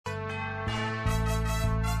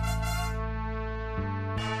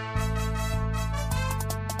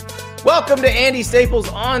Welcome to Andy Staples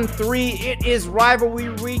on 3. It is rivalry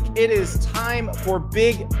week. It is time for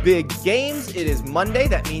big games. It is Monday.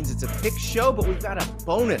 That means it's a pick show, but we've got a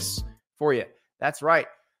bonus for you. That's right.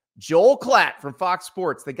 Joel Klatt from Fox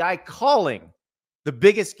Sports, the guy calling the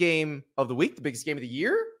biggest game of the week, the biggest game of the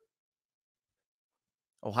year.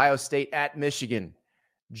 Ohio State at Michigan.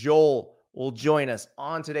 Joel will join us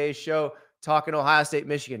on today's show, talking Ohio State,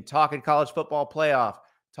 Michigan, talking college football playoff,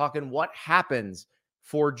 talking what happens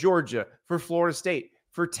for Georgia, for Florida State,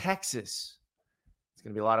 for Texas. It's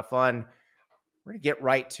going to be a lot of fun. We're going to get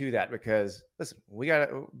right to that because, listen, we got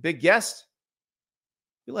a big guest.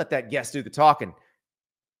 You let that guest do the talking.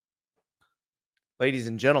 Ladies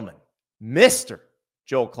and gentlemen, Mr.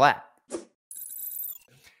 Joel Klatt.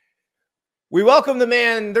 We welcome the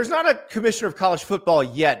man. There's not a commissioner of college football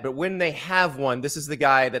yet, but when they have one, this is the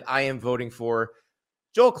guy that I am voting for.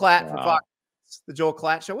 Joel Klatt from Fox, the Joel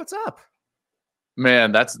Klatt Show. What's up?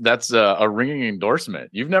 Man, that's a ringing endorsement.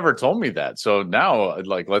 You've never told me that. So now,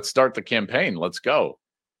 let's start the campaign. Let's go.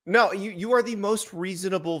 No, you are the most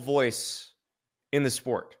reasonable voice in the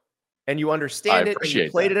sport. And you understand it, and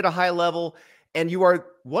you played it at a high level. And you are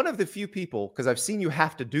one of the few people, because I've seen you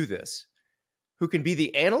have to do this, who can be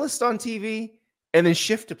the analyst on TV and then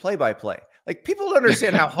shift to play-by-play. Like, people don't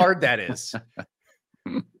understand how hard that is.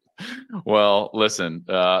 Well, listen,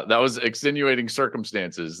 that was extenuating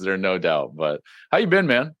circumstances, there no doubt. But how you been,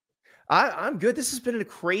 man? I'm good. This has been a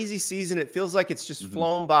crazy season. It feels like it's just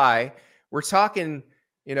flown by. We're talking,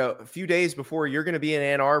 a few days before you're going to be in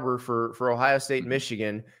Ann Arbor for Ohio State,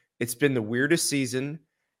 Michigan. It's been the weirdest season,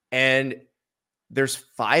 and there's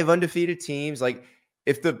 5 undefeated teams. Like,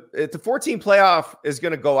 if the 14 playoff is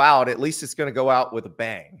going to go out, at least it's going to go out with a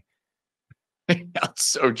bang. That's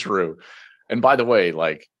so true. And by the way,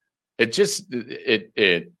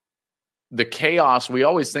 the chaos, we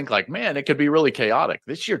always think man, it could be really chaotic.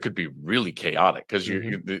 This year could be really chaotic because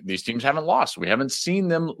these teams haven't lost. We haven't seen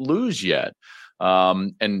them lose yet.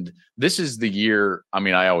 And this is the year. I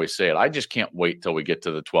mean, I always say it. I just can't wait till we get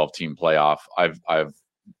to the 12-team playoff. I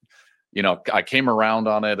came around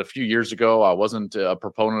on it a few years ago. I wasn't a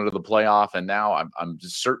proponent of the playoff, and now I'm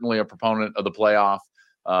certainly a proponent of the playoff.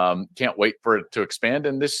 Can't wait for it to expand.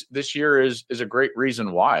 And this year is a great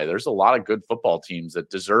reason why. There's a lot of good football teams that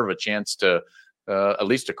deserve a chance to at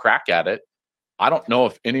least a crack at it. I don't know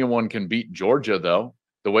if anyone can beat Georgia, though,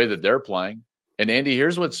 the way that they're playing. And Andy,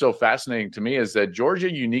 here's what's so fascinating to me is that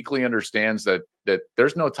Georgia uniquely understands that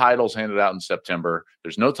there's no titles handed out in September.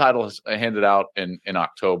 There's no titles handed out in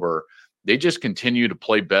October. They just continue to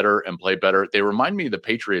play better and play better. They remind me of the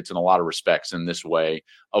Patriots in a lot of respects in this way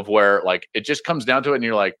of where it just comes down to it. And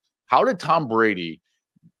you're like, how did Tom Brady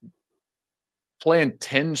play in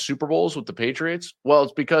 10 Super Bowls with the Patriots? Well,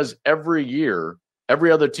 it's because every year,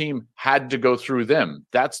 every other team had to go through them.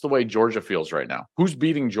 That's the way Georgia feels right now. Who's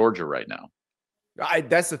beating Georgia right now?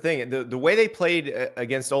 That's the thing. The way they played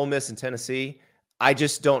against Ole Miss and Tennessee, I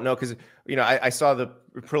just don't know because, I saw the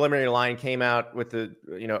preliminary line came out with the,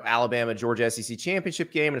 Alabama-Georgia SEC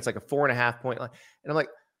championship game, and it's like a 4.5-point line. And I'm like,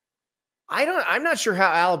 I'm not sure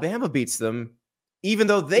how Alabama beats them, even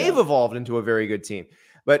though they've evolved into a very good team.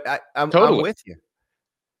 But I'm with you.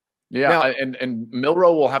 Yeah, now, and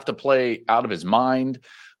Milroe will have to play out of his mind.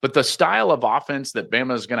 But the style of offense that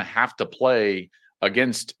Bama is going to have to play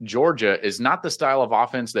against Georgia is not the style of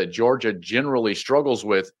offense that Georgia generally struggles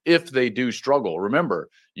with if they do struggle. Remember,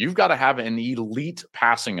 you've got to have an elite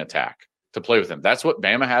passing attack to play with them. That's what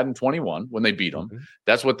Bama had in 21 when they beat them.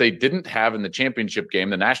 That's what they didn't have in the championship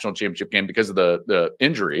game, the national championship game, because of the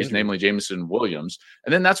injuries, namely Jameson Williams.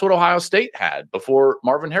 And then that's what Ohio State had before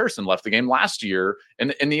Marvin Harrison left the game last year.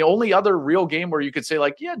 And the only other real game where you could say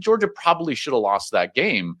Georgia probably should have lost that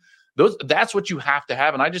game. That's what you have to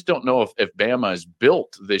have. And I just don't know if Bama is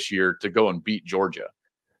built this year to go and beat Georgia.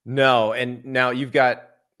 No. And now you've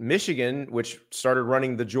got Michigan, which started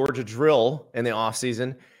running the Georgia drill in the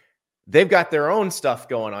offseason. They've got their own stuff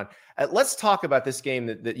going on. Let's talk about this game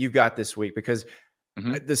that you've got this week, because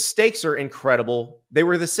the stakes are incredible. They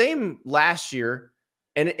were the same last year.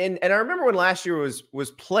 And I remember when last year was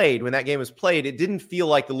played, when that game was played, it didn't feel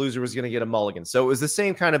like the loser was going to get a mulligan. So it was the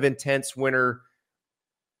same kind of intense winner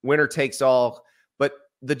takes all. But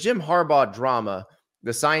the Jim Harbaugh drama,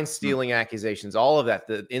 the sign stealing accusations, all of that,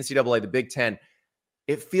 the NCAA, the Big Ten,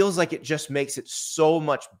 it feels like it just makes it so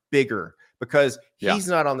much bigger because he's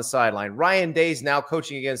not on the sideline. Ryan Day's now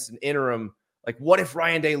coaching against an interim. Like, what if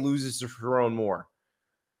Ryan Day loses to Sharon Moore?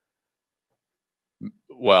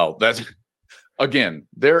 Well, that's again,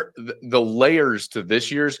 the layers to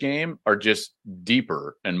this year's game are just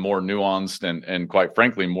deeper and more nuanced and quite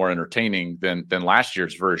frankly more entertaining than last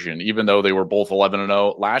year's version, even though they were both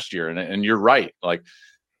 11-0 last year. And you're right. Like,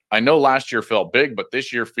 I know last year felt big, but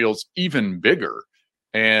this year feels even bigger.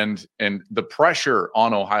 And the pressure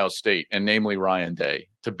on Ohio State, and namely Ryan Day,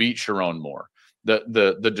 to beat Sharon Moore,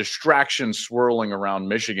 the distraction swirling around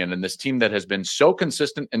Michigan and this team that has been so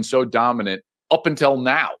consistent and so dominant up until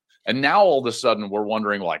now. And now all of a sudden we're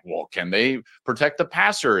wondering, like, well, can they protect the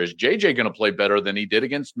passer? Is JJ going to play better than he did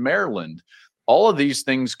against Maryland? All of these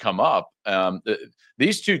things come up.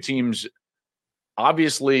 These two teams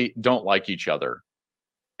obviously don't like each other,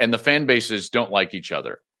 and the fan bases don't like each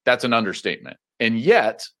other. That's an understatement. And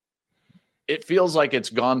yet it feels like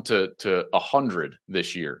it's gone to 100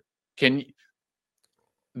 this year. Can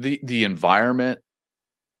the environment,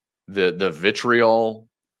 the vitriol,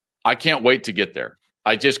 I can't wait to get there.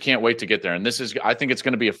 I just can't wait to get there. And I think it's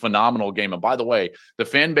going to be a phenomenal game. And by the way, the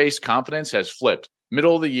fan base confidence has flipped.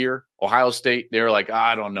 Middle of the year, Ohio State, they're like,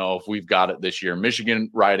 I don't know if we've got it this year. Michigan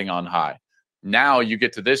riding on high. Now you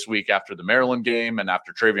get to this week after the Maryland game and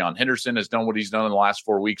after Travion Henderson has done what he's done in the last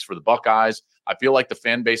 4 weeks for the Buckeyes. I feel like the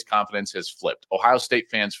fan base confidence has flipped. Ohio State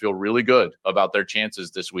fans feel really good about their chances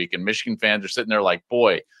this week. And Michigan fans are sitting there like,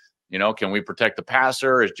 boy, can we protect the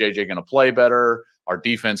passer? Is JJ going to play better? Our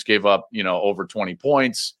defense gave up, over 20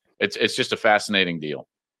 points. It's just a fascinating deal.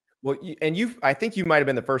 Well, I think you might have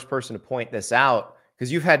been the first person to point this out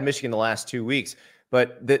because you've had Michigan the last 2 weeks,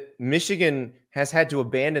 but that Michigan has had to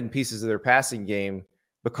abandon pieces of their passing game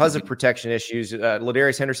because of protection issues.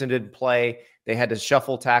 Ladarius Henderson didn't play. They had to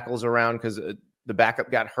shuffle tackles around because the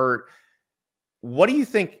backup got hurt. What do you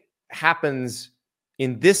think happens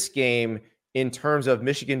in this game in terms of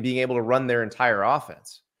Michigan being able to run their entire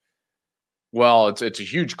offense? Well, it's a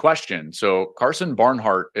huge question. So Carson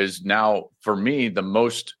Barnhart is now, for me, the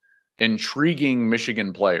most intriguing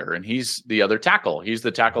Michigan player, and he's the other tackle. He's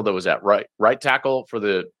the tackle that was at right tackle for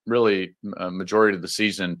the really majority of the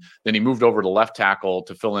season. Then he moved over to left tackle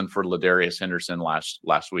to fill in for Ladarius Henderson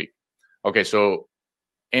last week. Okay, so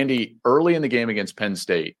Andy, early in the game against Penn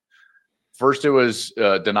State, first it was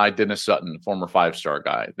denied Dennis Sutton, former 5-star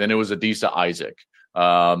guy. Then it was Adisa Isaac.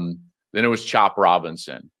 Then it was Chop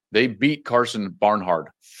Robinson. They beat Carson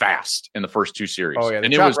Barnhart fast in the first 2 series. Oh, yeah.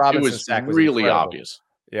 And it was really obvious.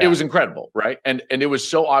 Yeah. It was incredible, right? And it was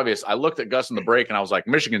so obvious. I looked at Gus in the break and I was like,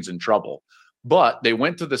 Michigan's in trouble. But they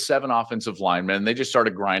went to the 7 offensive linemen and they just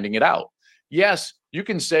started grinding it out. Yes, you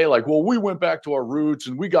can say like, well, we went back to our roots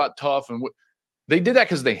and we got tough. And they did that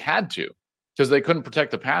because they had to, because they couldn't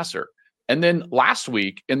protect the passer. And then last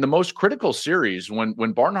week, in the most critical series,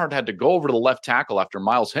 when Barnhart had to go over to the left tackle after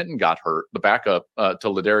Miles Hinton got hurt, the backup to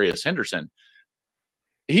Ladarius Henderson,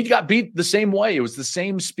 he got beat the same way. It was the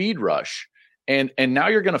same speed rush. And now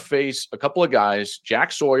you're going to face a couple of guys,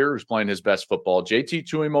 Jack Sawyer, who's playing his best football, JT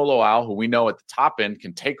Tuimoloau, who we know at the top end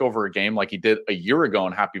can take over a game like he did a year ago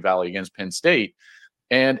in Happy Valley against Penn State.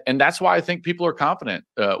 And that's why I think people are confident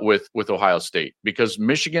with Ohio State, because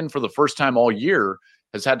Michigan, for the first time all year,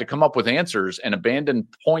 has had to come up with answers and abandon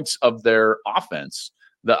points of their offense.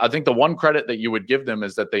 I think the one credit that you would give them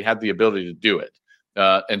is that they had the ability to do it.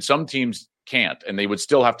 And some teams can't, and they would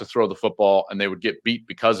still have to throw the football and they would get beat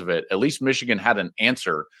because of it. At least Michigan had an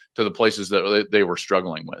answer to the places that they were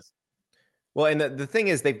struggling with. Well, and the thing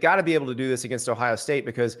is, they've got to be able to do this against Ohio State,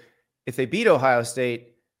 because if they beat Ohio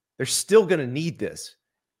State, they're still going to need this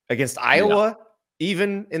against Iowa,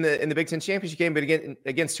 even in the Big Ten championship game, but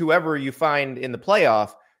against whoever you find in the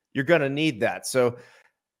playoff, you're going to need that. So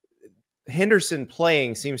Henderson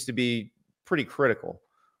playing seems to be pretty critical.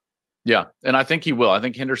 Yeah, and I think he will. I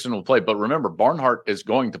think Henderson will play. But remember, Barnhart is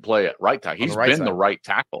going to play at right tackle. He's been the right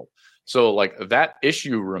tackle. So, like, that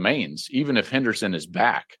issue remains, even if Henderson is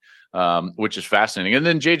back, which is fascinating. And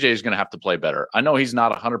then JJ is going to have to play better. I know he's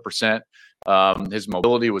not 100%. His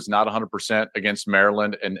mobility was not 100% against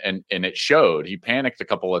Maryland, and it showed. He panicked a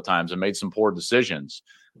couple of times and made some poor decisions.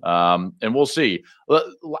 And we'll see.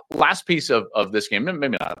 Last piece of this game,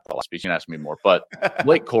 maybe not the last piece, you can ask me more, but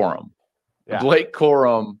Blake Corum. Yeah. Blake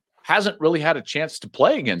Corum hasn't really had a chance to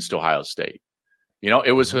play against Ohio State.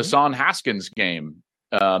 It was Hassan Haskins' game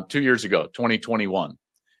 2 years ago, 2021.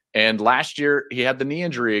 And last year he had the knee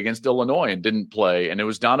injury against Illinois and didn't play. And it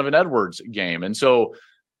was Donovan Edwards' game. And so,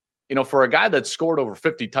 for a guy that scored over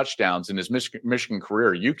 50 touchdowns in his Michigan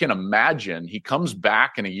career, you can imagine he comes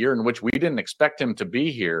back in a year in which we didn't expect him to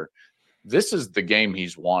be here. This is the game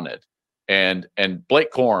he's wanted. And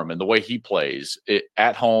Blake Corum and the way he plays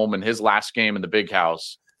at home in his last game in the Big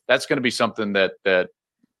House, that's going to be something that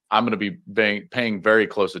I'm going to be paying very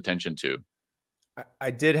close attention to.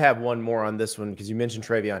 I did have one more on this one because you mentioned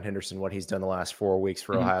Travion Henderson, what he's done the last 4 weeks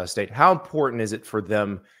for Mhm. Ohio State. How important is it for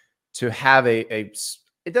them to have it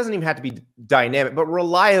doesn't even have to be dynamic, but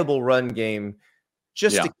reliable run game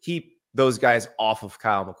just Yeah. to keep those guys off of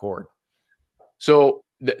Kyle McCord? So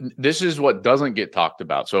this is what doesn't get talked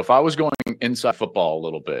about. So if I was going inside football a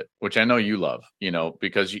little bit, which I know you love,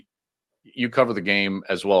 because you cover the game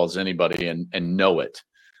as well as anybody and know it.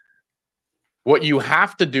 What you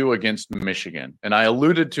have to do against Michigan, and I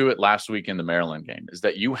alluded to it last week in the Maryland game, is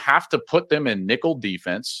that you have to put them in nickel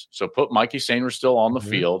defense. So put Mikey Sainristil on the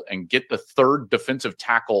field and get the third defensive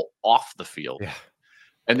tackle off the field. Yeah.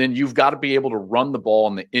 And then you've got to be able to run the ball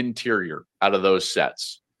in the interior out of those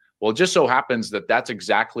sets. Well, it just so happens that that's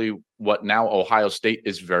exactly what now Ohio State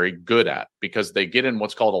is very good at, because they get in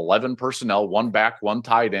what's called 11 personnel, one back, one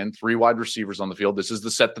tight end, 3 wide receivers on the field. This is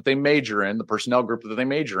the set that they major in, the personnel group that they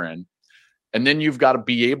major in. And then you've got to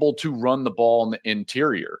be able to run the ball in the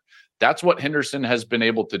interior. That's what Henderson has been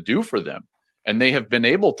able to do for them. And they have been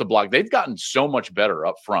able to block. They've gotten so much better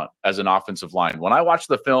up front as an offensive line. When I watch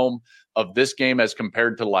the film of this game as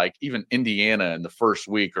compared to like even Indiana in the first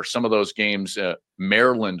week or some of those games,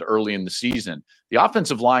 Maryland early in the season, the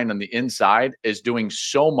offensive line on the inside is doing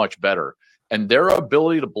so much better. And their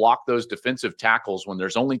ability to block those defensive tackles when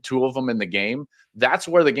there's only 2 of them in the game, that's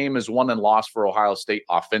where the game is won and lost for Ohio State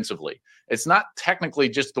offensively. It's not technically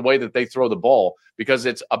just the way that they throw the ball, because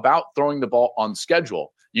it's about throwing the ball on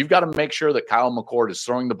schedule. You've got to make sure that Kyle McCord is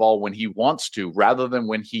throwing the ball when he wants to rather than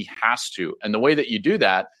when he has to. And the way that you do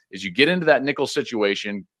that is you get into that nickel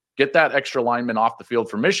situation, get that extra lineman off the field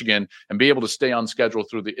for Michigan, and be able to stay on schedule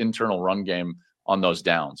through the internal run game on those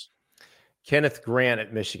downs. Kenneth Grant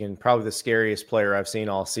at Michigan, probably the scariest player I've seen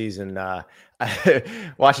all season.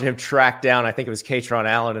 Watching him track down, I think it was Katron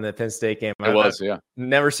Allen in the Penn State game. I've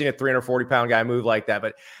never seen a 340-pound guy move like that,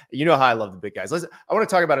 but you know how I love the big guys. I want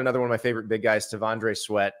to talk about another one of my favorite big guys, Tavondre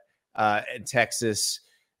Sweat in Texas.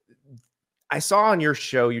 I saw on your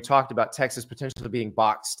show, you talked about Texas potentially being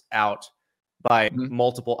boxed out by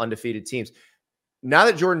multiple undefeated teams. Now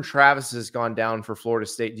that Jordan Travis has gone down for Florida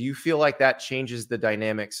State, do you feel like that changes the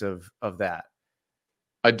dynamics of that?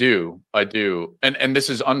 I do. And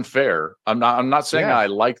this is unfair. I'm not saying I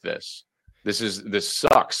like this. This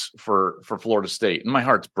sucks for Florida State. And my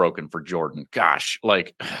heart's broken for Jordan. Gosh,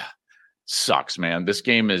 sucks, man. This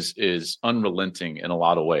game is unrelenting in a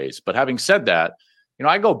lot of ways. But having said that,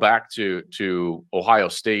 I go back to Ohio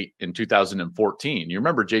State in 2014. You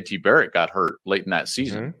remember JT Barrett got hurt late in that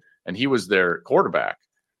season. And he was their quarterback.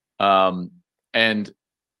 And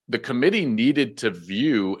the committee needed to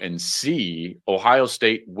view and see Ohio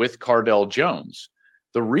State with Cardell Jones.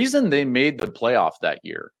 The reason they made the playoff that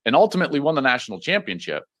year and ultimately won the national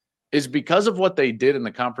championship is because of what they did in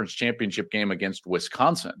the conference championship game against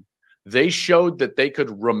Wisconsin. They showed that they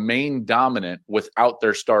could remain dominant without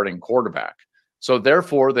their starting quarterback. So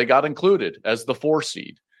therefore, they got included as the 4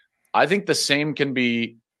 seed. I think the same can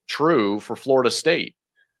be true for Florida State.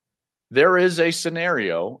 There is a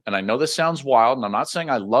scenario, and I know this sounds wild, and I'm not saying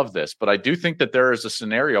I love this, but I do think that there is a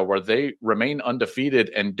scenario where they remain undefeated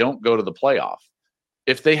and don't go to the playoff.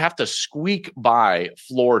 If they have to squeak by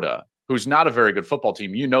Florida, who's not a very good football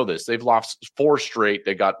team, you know this. They've lost 4 straight.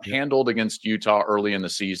 They got handled against Utah early in the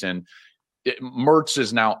season. Mertz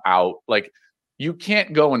is now out. You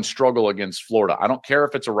can't go and struggle against Florida. I don't care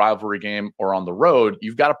if it's a rivalry game or on the road.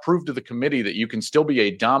 You've got to prove to the committee that you can still be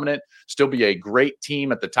a dominant, still be a great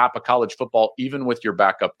team at the top of college football, even with your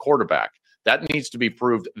backup quarterback. That needs to be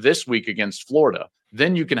proved this week against Florida.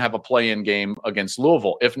 Then you can have a play-in game against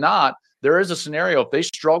Louisville. If not, there is a scenario if they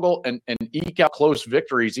struggle and eke out close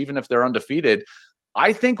victories, even if they're undefeated,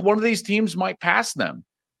 I think one of these teams might pass them.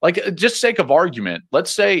 Just sake of argument, let's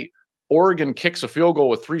say Oregon kicks a field goal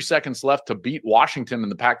with 3 seconds left to beat Washington in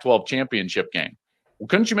the Pac-12 championship game. Well,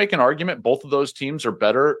 couldn't you make an argument both of those teams are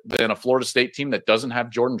better than a Florida State team that doesn't have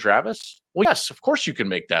Jordan Travis? Well, yes, of course you can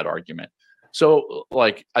make that argument. So,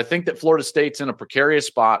 I think that Florida State's in a precarious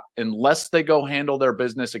spot unless they go handle their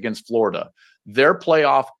business against Florida. Their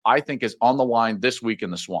playoff, I think, is on the line this week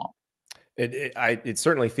in the Swamp. It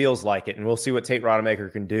certainly feels like it, and we'll see what Tate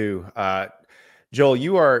Rodemaker can do. Joel,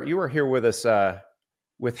 you are here with us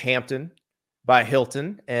with Hampton by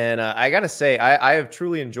Hilton. And I got to say, I have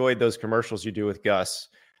truly enjoyed those commercials you do with Gus.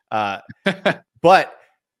 But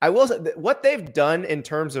I will say what they've done in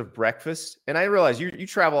terms of breakfast, and I realize you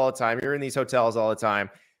travel all the time. You're in these hotels all the time.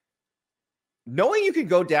 Knowing you can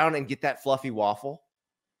go down and get that fluffy waffle,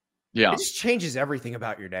 it just changes everything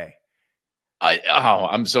about your day.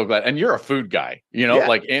 I'm so glad. And you're a food guy,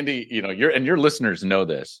 like Andy, your listeners know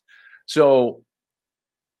this. So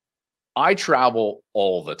I travel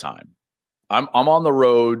all the time. I'm on the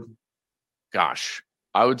road. Gosh,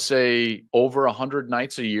 I would say over 100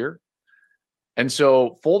 nights a year. And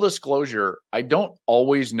so, full disclosure, I don't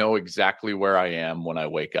always know exactly where I am when I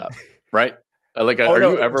wake up, right? Like, Oh are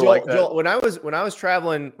no, you ever like Joel, that? Joel, when I was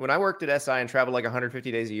traveling, when I worked at SI and traveled like 150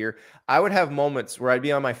 days a year, I would have moments where I'd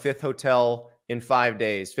be on my fifth hotel in 5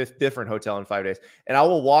 days, fifth different hotel in 5 days. And I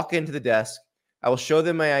will walk into the desk, I will show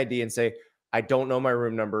them my ID and say, I don't know my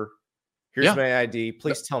room number. Here's Yeah. my ID.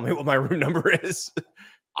 Please tell me what my room number is.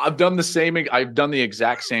 I've done the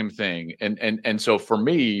exact same thing. And so for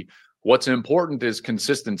me, what's important is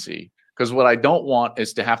consistency. Because what I don't want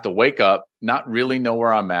is to have to wake up, not really know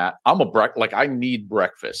where I'm at. I need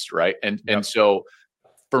breakfast, right? And so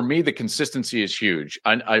for me, the consistency is huge.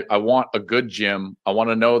 I want a good gym. I want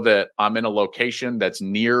to know that I'm in a location that's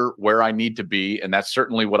near where I need to be. And that's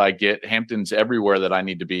certainly what I get. Hampton's everywhere that I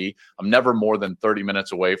need to be. I'm never more than 30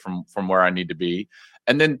 minutes away from where I need to be.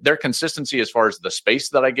 And then their consistency as far as the space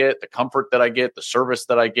that I get, the comfort that I get, the service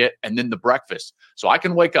that I get, and then the breakfast. So I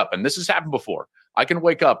can wake up, and this has happened before. I can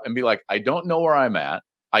wake up and be like, I don't know where I'm at.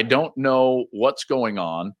 I don't know what's going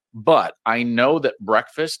on, but I know that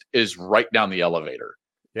breakfast is right down the elevator.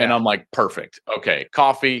 Yeah. And I'm like, perfect. Okay.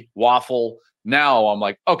 Coffee, waffle. Now I'm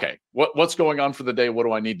like, okay, what's going on for the day? What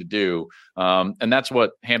do I need to do? And that's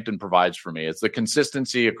what Hampton provides for me. It's the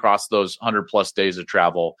consistency across those 100+ days of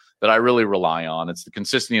travel that I really rely on. It's the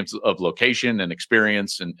consistency of location and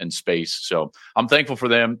experience and space. So I'm thankful for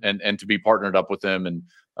them and to be partnered up with them, and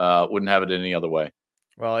wouldn't have it any other way.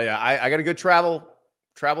 Well, yeah, I got a good travel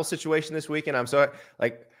situation this weekend. I'm so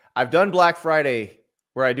like, I've done Black Friday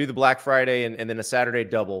where I do the Black Friday and then a Saturday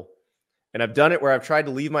double. And I've done it where I've tried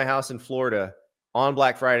to leave my house in Florida on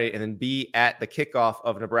Black Friday and then be at the kickoff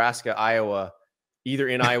of Nebraska, Iowa, either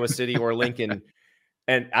in Iowa City or Lincoln.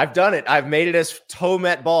 And I've done it. I've made it as toe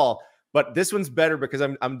met ball. But this one's better because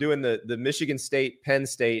I'm doing the Michigan State, Penn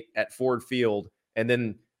State at Ford Field. And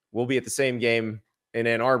then we'll be at the same game in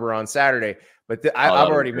Ann Arbor on Saturday. But I've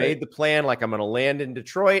already made the plan. Like, I'm going to land in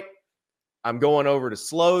Detroit. I'm going over to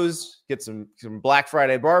Slows, get some Black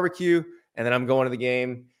Friday barbecue, and then I'm going to the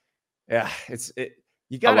game. Yeah,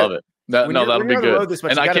 you got. I love it. That'll be good.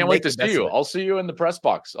 And I can't wait to see you. I'll see you in the press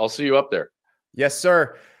box. I'll see you up there. Yes,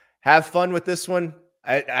 sir. Have fun with this one.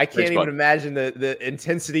 I can't even imagine the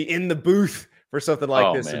intensity in the booth for something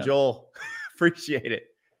like this. Man. So Joel, appreciate it.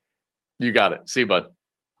 You got it. See you, bud.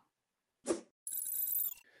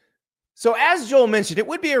 So as Joel mentioned, it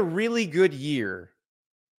would be a really good year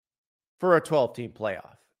for a 12-team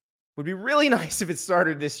playoff. Would be really nice if it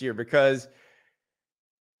started this year because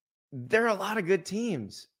there are a lot of good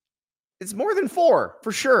teams. It's more than 4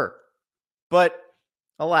 for sure. But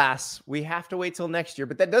alas, we have to wait till next year.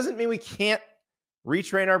 But that doesn't mean we can't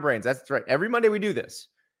retrain our brains. That's right. Every Monday we do this.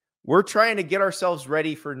 We're trying to get ourselves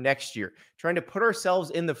ready for next year, trying to put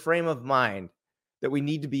ourselves in the frame of mind that we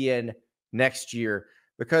need to be in next year,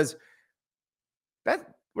 because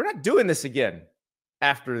we're not doing this again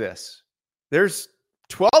after this. There's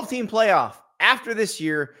 12-team playoff after this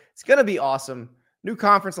year. It's going to be awesome. New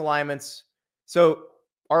conference alignments. So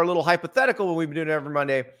our little hypothetical when we've been doing it every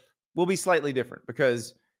Monday will be slightly different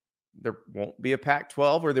because there won't be a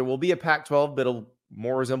Pac-12, or there will be a Pac-12, but it'll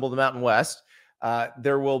more resemble the Mountain West.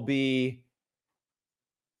 There will be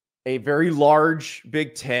a very large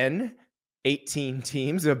Big Ten, 18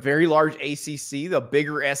 teams, a very large ACC, the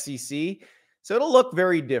bigger SEC. So it'll look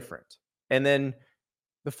very different. And then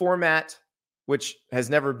the format, which has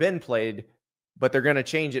never been played, but they're going to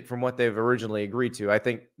change it from what they've originally agreed to. I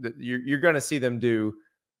think that you're going to see them do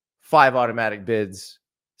 5 automatic bids,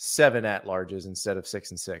 7 at-larges instead of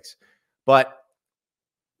 6 and 6. But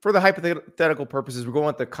for the hypothetical purposes, we're going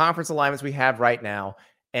with the conference alignments we have right now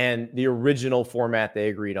and the original format they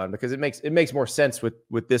agreed on, because it makes more sense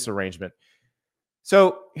with this arrangement.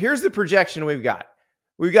 So here's the projection we've got.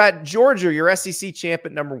 We've got Georgia, your SEC champ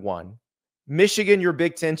at number 1. Michigan, your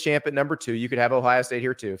Big Ten champ at number 2. You could have Ohio State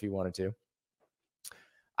here too if you wanted to.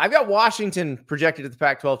 I've got Washington projected as the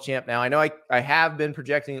Pac-12 champ now. I know I have been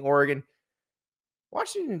projecting Oregon.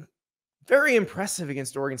 Washington, very impressive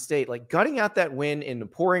against Oregon State, like gutting out that win in the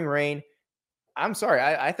pouring rain. I'm sorry.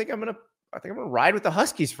 I think I'm gonna ride with the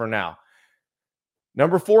Huskies for now.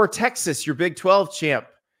 Number 4, Texas, your Big 12 champ.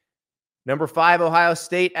 Number 5, Ohio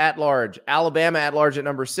State at large. Alabama at large at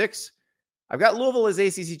number 6. I've got Louisville as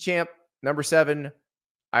ACC champ. Number 7.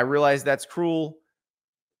 I realize that's cruel.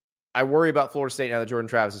 I worry about Florida State now that Jordan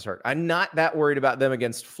Travis is hurt. I'm not that worried about them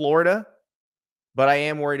against Florida, but I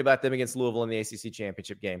am worried about them against Louisville in the ACC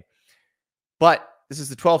championship game. But this is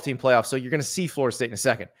the 12-team playoff, so you're going to see Florida State in a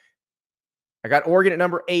second. I got Oregon at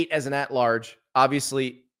number 8 as an at-large.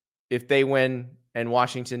 Obviously, if they win and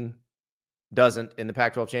Washington doesn't in the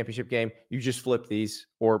Pac-12 championship game, you just flip these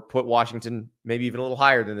or put Washington maybe even a little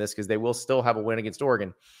higher than this because they will still have a win against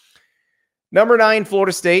Oregon. Number 9,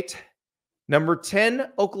 Florida State. Number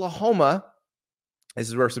 10, Oklahoma. This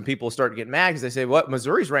is where some people start to get mad because they say, what?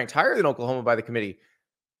 Missouri's ranked higher than Oklahoma by the committee.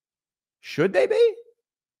 Should they be?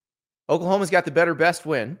 Oklahoma's got the better best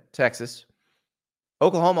win, Texas.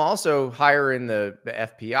 Oklahoma also higher in the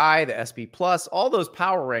FPI, the SP+, all those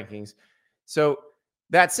power rankings. So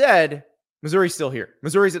that said, Missouri's still here.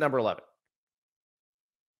 Missouri's at number 11.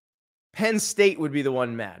 Penn State would be the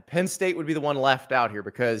one mad. Penn State would be the one left out here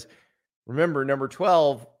because remember, number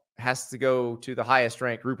 12 has to go to the highest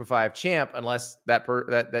ranked Group of 5 champ unless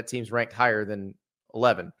that team's ranked higher than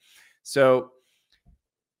 11. So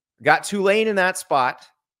got Tulane in that spot.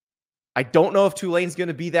 I don't know if Tulane's going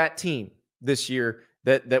to be that team this year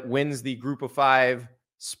that wins the Group of 5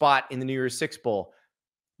 spot in the New Year's Six Bowl.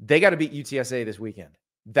 They got to beat UTSA this weekend.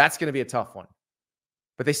 That's going to be a tough one.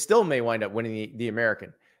 But they still may wind up winning the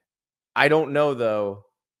American. I don't know, though,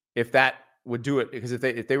 if that would do it. Because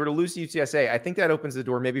if they were to lose to UTSA, I think that opens the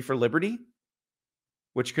door maybe for Liberty,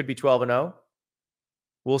 which could be 12-0.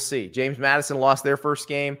 We'll see. James Madison lost their first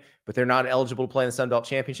game, but they're not eligible to play in the Sun Belt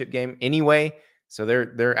Championship game anyway. So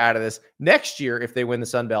they're out of this. Next year, if they win the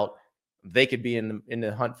Sun Belt, they could be in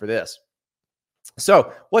the hunt for this.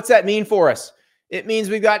 So what's that mean for us? It means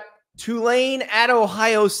we've got Tulane at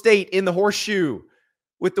Ohio State in the Horseshoe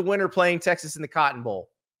with the winner playing Texas in the Cotton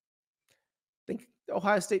Bowl. I think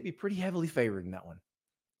Ohio State be pretty heavily favored in that one.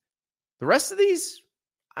 The rest of these,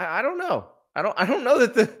 I don't know. I don't know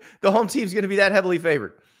that the home team's going to be that heavily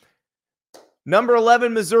favored. Number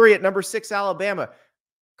 11, Missouri at number 6, Alabama.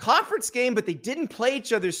 Conference game, but they didn't play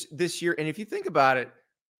each other this year. And if you think about it,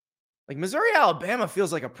 like Missouri-Alabama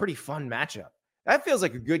feels like a pretty fun matchup. That feels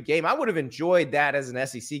like a good game. I would have enjoyed that as an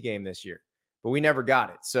SEC game this year, but we never got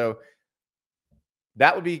it. So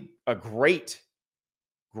that would be a great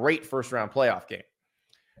first-round playoff game.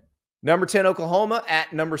 Number 10, Oklahoma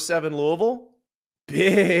at number 7, Louisville.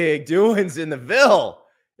 Big doings in the Ville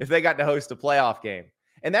if they got to host a playoff game.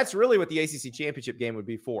 And that's really what the ACC championship game would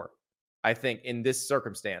be for, I think, in this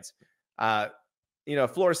circumstance.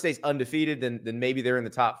 If Florida State's undefeated, then maybe they're in the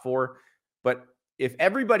top 4. But if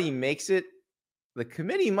everybody makes it, the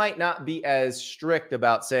committee might not be as strict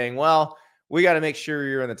about saying, well, we got to make sure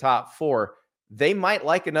you're in the top 4. They might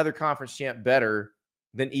like another conference champ better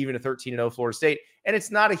than even a 13-0 Florida State. And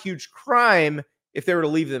it's not a huge crime if they were to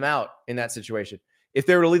leave them out in that situation. If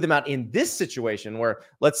they were to leave them out in this situation where,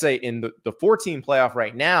 let's say in the 4-team playoff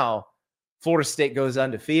right now, Florida State goes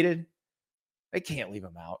undefeated, they can't leave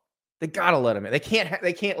them out. They got to let them in. They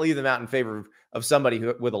can't leave them out in favor of somebody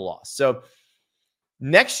with a loss. So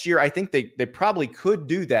next year, I think they probably could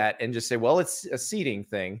do that and just say, well, it's a seeding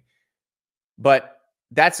thing. But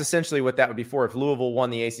that's essentially what that would be for. If Louisville won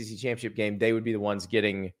the ACC championship game, they would be the ones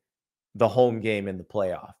getting the home game in the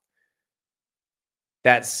playoff.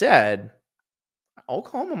 That said,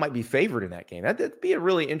 Oklahoma might be favored in that game. That'd be a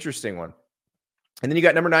really interesting one. And then you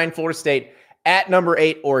got number 9, Florida State at number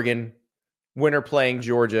 8, Oregon. Winner playing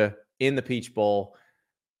Georgia in the Peach Bowl.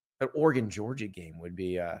 An Oregon-Georgia game would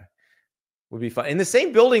be fun. In the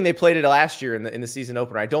same building they played it last year in the season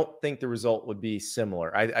opener. I don't think the result would be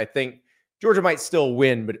similar. I think Georgia might still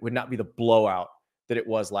win, but it would not be the blowout that it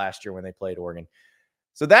was last year when they played Oregon.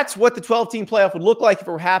 So that's what the 12-team playoff would look like if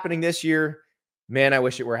it were happening this year. Man, I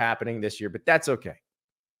wish it were happening this year, but that's okay.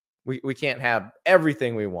 We can't have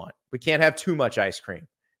everything we want. We can't have too much ice cream.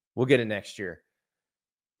 We'll get it next year.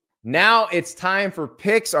 Now it's time for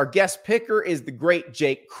picks. Our guest picker is the great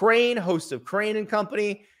Jake Crane, host of Crane &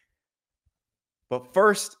 Company. But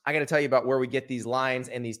first, I got to tell you about where we get these lines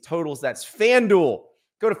and these totals. That's FanDuel.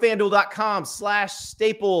 Go to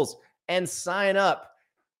FanDuel.com/Staples and sign up.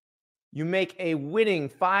 You make a winning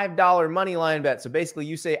 $5 money line bet. So basically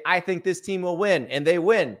you say, I think this team will win, and they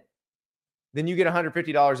win. Then you get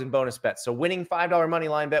 $150 in bonus bets. So winning $5 money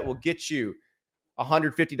line bet will get you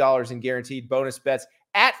 $150 in guaranteed bonus bets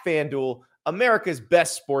at FanDuel, America's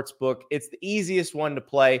best sports book. It's the easiest one to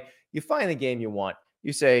play. You find the game you want.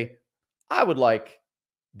 You say, I would like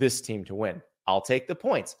this team to win. I'll take the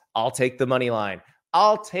points. I'll take the money line.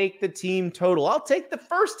 I'll take the team total. I'll take the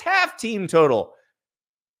first half team total.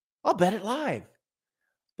 I'll bet it live.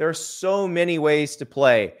 There are so many ways to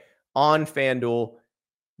play on FanDuel.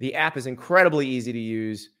 The app is incredibly easy to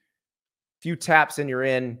use. Few taps and you're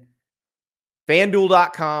in.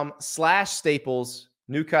 FanDuel.com/Staples.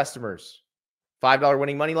 New customers. $5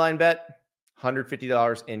 winning money line bet.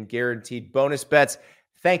 $150 in guaranteed bonus bets.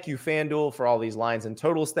 Thank you, FanDuel, for all these lines and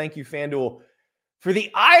totals. Thank you, FanDuel, for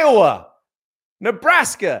the Iowa,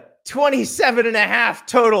 Nebraska 27.5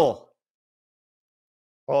 total.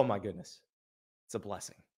 Oh my goodness. It's a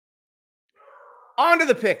blessing. On to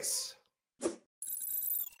the picks.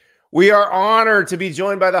 We are honored to be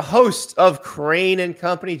joined by the host of Crane and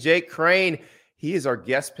Company, Jake Crane. He is our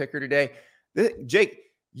guest picker today.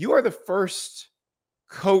 Jake, you are the first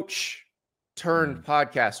coach turned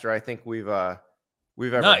podcaster I think we've ever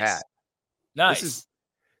had. Nice.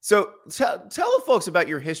 So tell the folks about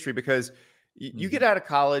your history, because you get out of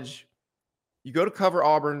college, you go to cover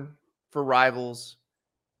Auburn for Rivals,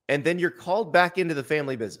 and then you're called back into the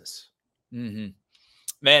family business. Man,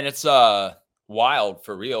 it's wild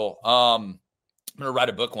for real. I'm gonna write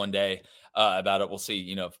a book one day about it. We'll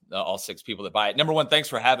see, all 6 people that buy it. Number one, thanks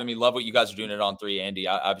for having me. Love what you guys are doing at On 3, Andy.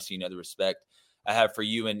 Obviously, the respect I have for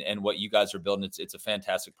you and what you guys are building. It's a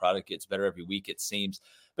fantastic product. It's better every week, it seems.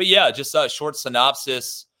 But yeah, just a short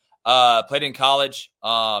synopsis. Played in college.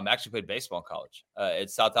 Actually played baseball in college at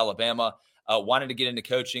South Alabama. Wanted to get into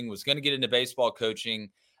coaching. Was going to get into baseball coaching.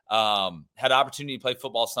 Had opportunity to play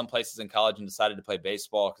football some places in college and decided to play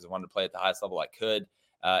baseball because I wanted to play at the highest level I could.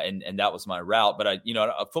 And that was my route. But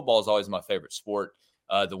football is always my favorite sport.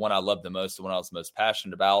 The one I love the most, the one I was most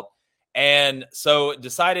passionate about. And so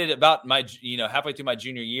decided about my, halfway through my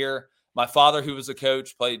junior year, my father, who was a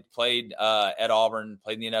coach, played at Auburn,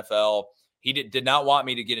 played in the NFL. He did not want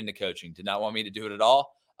me to get into coaching, did not want me to do it at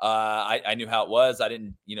all. I knew how it was. I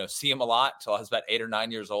didn't, see him a lot until I was about 8 or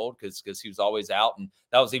 9 years old because he was always out. And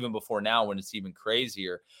that was even before now when it's even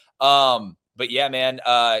crazier. But yeah, man,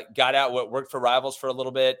 got out, worked for Rivals for a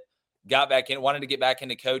little bit, got back in, wanted to get back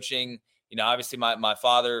into coaching. Obviously my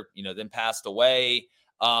father, then passed away.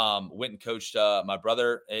 Went and coached my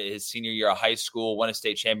brother his senior year of high school, won a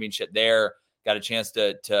state championship there. Got a chance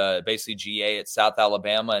to basically GA at South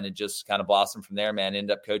Alabama, and it just kind of blossomed from there, man.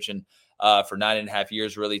 Ended up coaching for 9.5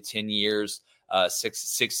 years, really 10 years,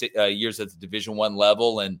 6 years at the Division I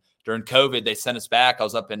level. And during COVID, they sent us back. I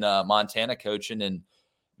was up in Montana coaching, and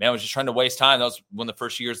man, I was just trying to waste time. That was one of the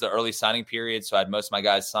first years, the early signing period. So I had most of my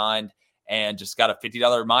guys signed and just got a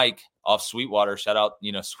 $50 mic off Sweetwater. Shout out,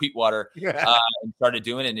 Sweetwater, and started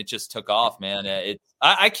doing it. And it just took off, man.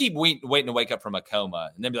 I keep waiting to wake up from a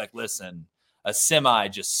coma and then be like, listen, a semi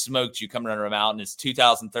just smoked you coming under a mountain. It's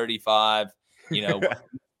 2035,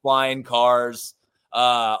 flying cars.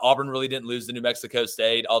 Auburn really didn't lose to New Mexico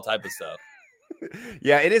State, all type of stuff.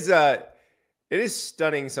 Yeah, it is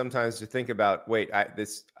stunning sometimes to think about,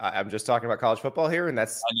 I'm just talking about college football here, and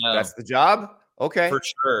that's the job. Okay. For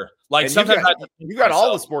sure. Like, and sometimes you got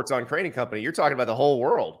all the sports on Crane and Company. You're talking about the whole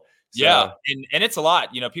world. So. Yeah. And it's a lot.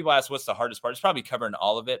 People ask what's the hardest part. It's probably covering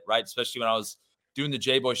all of it, right? Especially when I was doing the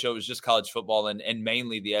J-Boy show, it was just college football and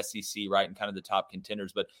mainly the SEC, right? And kind of the top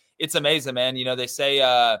contenders. But it's amazing, man. They say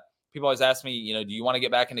people always ask me, do you want to get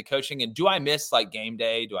back into coaching? And do I miss like game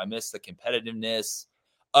day? Do I miss the competitiveness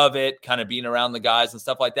of it, kind of being around the guys and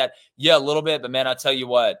stuff like that? Yeah, a little bit. But man, I tell you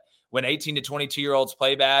what, when 18 to 22-year-olds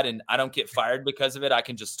play bad and I don't get fired because of it, I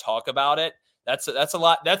can just talk about it. That's a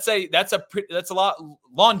lot. That's a lot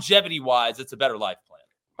longevity wise. It's a better life plan.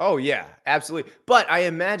 Oh yeah, absolutely. But I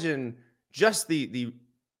imagine just the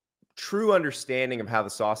true understanding of how the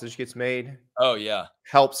sausage gets made. Oh yeah,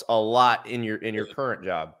 helps a lot in your current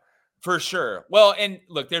job. For sure. Well, and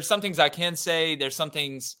look, there's some things I can say. There's some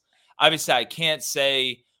things obviously I can't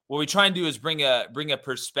say. What we try and do is bring a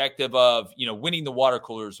perspective of, winning the water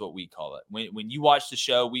cooler is what we call it. When you watch the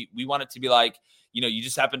show, we want it to be like, you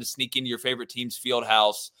just happen to sneak into your favorite team's field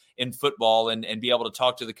house in football and be able to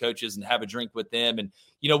talk to the coaches and have a drink with them. And,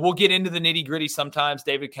 we'll get into the nitty gritty sometimes.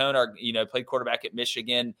 David Cohn, played quarterback at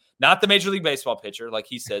Michigan, not the Major League Baseball pitcher. Like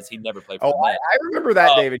he says, he never played for I remember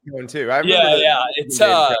that David Cohn too. It's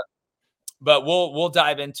but we'll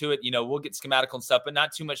dive into it. We'll get schematical and stuff, but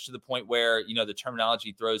not too much to the point where, the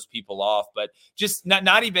terminology throws people off, but just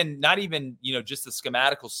not even, just the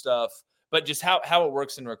schematical stuff, but just how it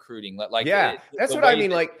works in recruiting. That's what I mean.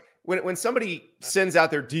 Like when somebody sends out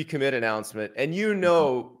their decommit announcement and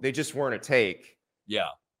they just weren't a take. Yeah.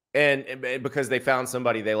 And because they found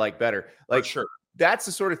somebody they like better. Like, sure. That's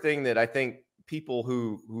the sort of thing that I think people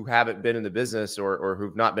who haven't been in the business or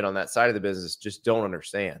who've not been on that side of the business just don't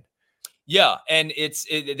understand. Yeah. And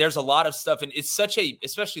there's a lot of stuff, and it's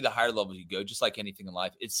especially the higher level you go, just like anything in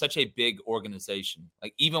life, it's such a big organization.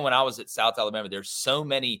 Like even when I was at South Alabama, there's so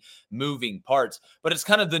many moving parts, but it's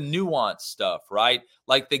kind of the nuanced stuff, right?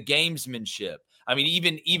 Like the gamesmanship, I mean,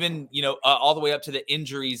 even all the way up to the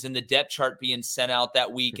injuries and the depth chart being sent out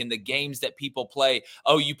that week and the games that people play.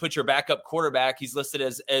 Oh, you put your backup quarterback. He's listed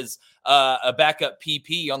as a backup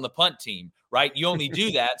PP on the punt team, right? You only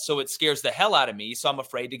do that, so it scares the hell out of me. So I'm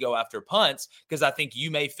afraid to go after punts because I think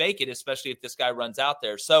you may fake it, especially if this guy runs out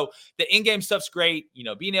there. So the in-game stuff's great.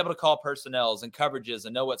 Being able to call personnels and coverages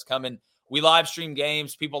and know what's coming. We live stream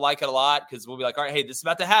games. People like it a lot because we'll be like, all right, hey, this is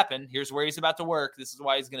about to happen. Here's where he's about to work. This is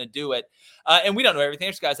why he's going to do it. And we don't know everything.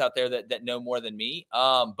 There's guys out there that know more than me.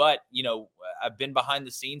 But I've been behind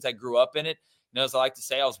the scenes. I grew up in it. As I like to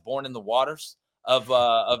say, I was born in the waters of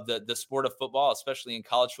the sport of football, especially in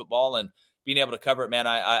college football, and being able to cover it, man,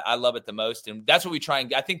 I love it the most. And that's what we try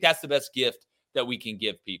and I think that's the best gift that we can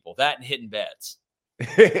give people, that and hitting bets.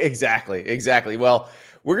 Exactly. Well,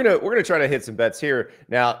 we're gonna try to hit some bets here.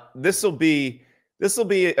 Now, this will be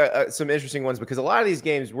some interesting ones because a lot of these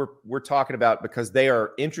games we're talking about because they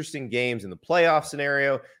are interesting games in the playoff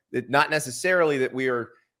scenario. Not necessarily that we are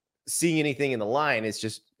seeing anything in the line. It's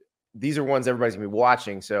just these are ones everybody's gonna be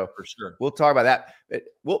watching. So for sure, we'll talk about that.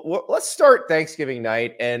 But let's start Thanksgiving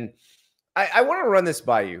night, and I want to run this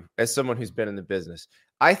by you as someone who's been in the business.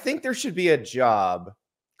 I think there should be a job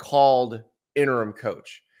called interim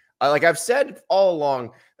coach. Like I've said all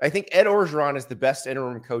along, I think Ed Orgeron is the best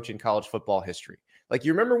interim coach in college football history. Like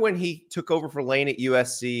you remember when he took over for Lane at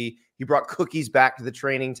USC, he brought cookies back to the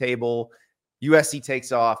training table. USC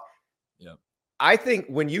takes off. Yeah. I think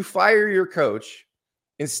when you fire your coach,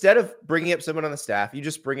 instead of bringing up someone on the staff, you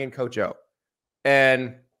just bring in Coach O.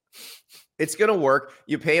 And it's going to work.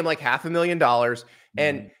 You pay him like $500,000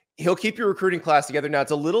 and he'll keep your recruiting class together. Now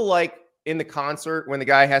it's a little like in the concert when the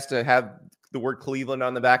guy has to have the word Cleveland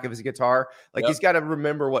on the back of his guitar. Like he's got to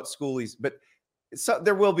remember what school but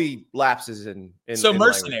there will be lapses in mercenary,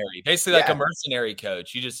 language. Basically like a mercenary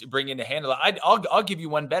coach. You just bring in to handle it. I'll give you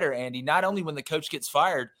one better, Andy. Not only when the coach gets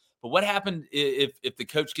fired, but what happened if the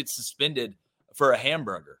coach gets suspended for a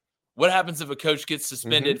hamburger? What happens if a coach gets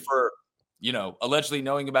suspended for, allegedly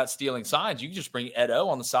knowing about stealing signs? You can just bring Ed O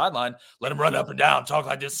on the sideline, let him run up and down, talk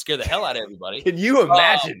like this, scare the hell out of everybody. Can you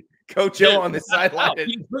imagine Coach O on the sideline?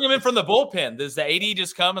 You bring him in from the bullpen. Does the AD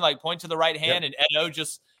just come and point to the right hand and Ed O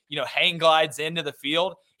just, hang glides into the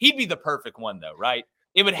field? He'd be the perfect one though, right?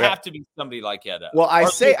 It would have to be somebody like Ed O. Well, I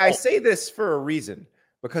say this for a reason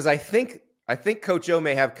because I think Coach O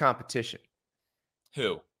may have competition.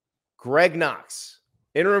 Who? Greg Knox,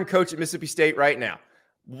 interim coach at Mississippi State right now.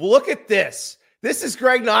 Look at this. This is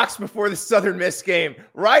Greg Knox before the Southern Miss game,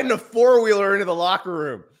 riding a four-wheeler into the locker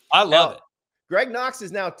room. I love it. Greg Knox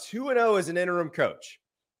is now 2-0 as an interim coach.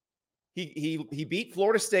 He beat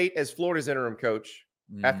Florida State as Florida's interim coach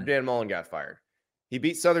after Dan Mullen got fired. He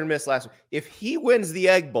beat Southern Miss last week. If he wins the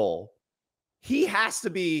Egg Bowl, he has to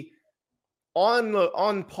be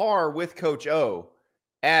on par with Coach O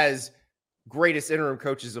as greatest interim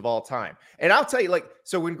coaches of all time. And I'll tell you,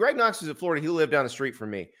 so when Greg Knox was at Florida, he lived down the street from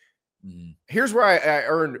me. Here's where I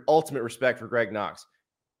earned ultimate respect for Greg Knox.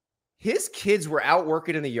 His kids were out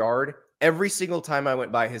working in the yard every single time I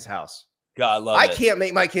went by his house. God, I love it. I can't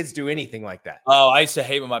make my kids do anything like that. Oh, I used to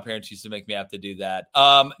hate when my parents used to make me have to do that.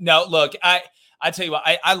 No, look, I tell you what,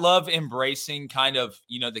 I love embracing kind of,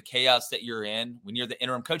 the chaos that you're in when you're the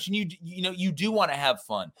interim coach. And you do want to have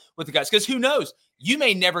fun with the guys because who knows, you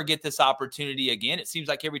may never get this opportunity again. It seems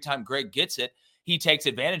like every time Greg gets it, he takes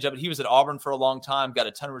advantage of it. He was at Auburn for a long time, got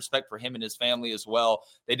a ton of respect for him and his family as well.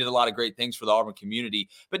 They did a lot of great things for the Auburn community.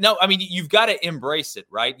 But no, I mean, you've got to embrace it,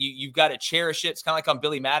 right? You've got to cherish it. It's kind of like on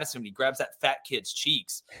Billy Madison when he grabs that fat kid's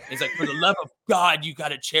cheeks. He's like, for the love of God, you got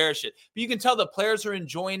to cherish it. But you can tell the players are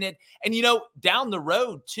enjoying it. And, down the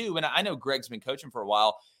road too, and I know Greg's been coaching for a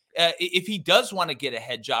while, if he does want to get a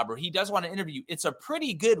head job or he does want to interview, it's a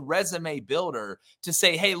pretty good resume builder to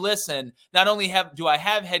say, hey, listen, not only do I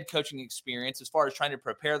have head coaching experience as far as trying to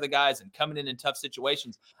prepare the guys and coming in tough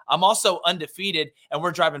situations, I'm also undefeated and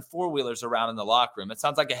we're driving four-wheelers around in the locker room. It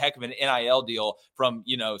sounds like a heck of an NIL deal from,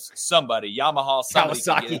 somebody, Yamaha, somebody.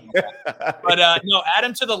 Kawasaki. But add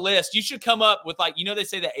him to the list. You should come up with they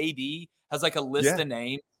say the AD has a list of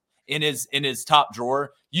names in his top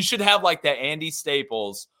drawer. You should have the Andy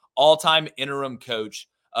Staples all-time interim coach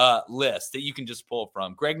list that you can just pull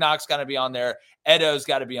from. Greg Knox got to be on there. Edo's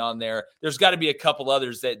got to be on there. There's got to be a couple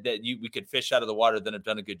others that we could fish out of the water that have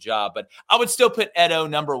done a good job. But I would still put Edo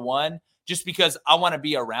number one just because I want to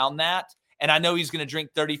be around that. And I know he's going to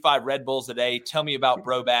drink 35 Red Bulls a day. Tell me about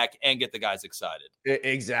Broback and get the guys excited.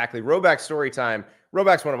 Exactly. Roback story time.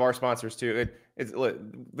 Roback's one of our sponsors too.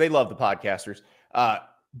 They love the podcasters.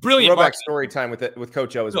 Brilliant. Roback story time with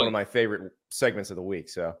Coach O is one of my favorite segments of the week.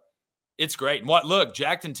 So it's great. And look,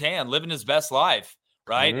 Jacked and Tan living his best life,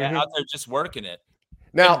 right? Mm-hmm. Out there just working it.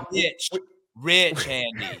 Now, rich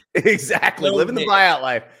Andy. Exactly. So Living the buyout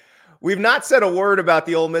life. We've not said a word about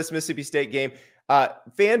the Ole Miss Mississippi State game.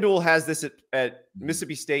 FanDuel has this at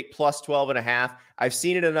Mississippi State plus 12.5. I've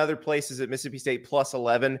seen it in other places at Mississippi State plus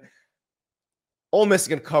 11. Ole Miss is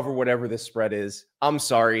going to cover whatever this spread is. I'm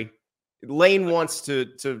sorry. Lane wants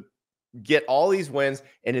to get all these wins.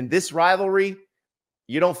 And in this rivalry,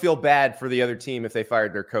 you don't feel bad for the other team if they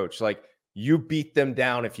fired their coach. Like, you beat them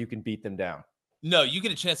down if you can beat them down. No, you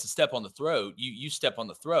get a chance to step on the throat. You step on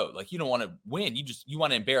the throat. Like, you don't want to win. You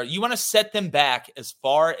want to embarrass. You want to set them back as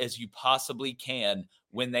far as you possibly can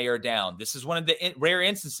when they are down. This is one of the rare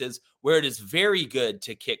instances where it is very good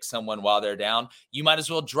to kick someone while they're down. You might as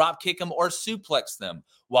well drop kick them or suplex them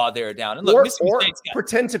while they're down. And look, or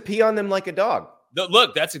pretend to pee on them like a dog.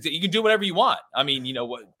 Look, you can do whatever you want. I mean, you know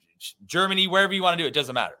what, Germany, wherever you want to do it,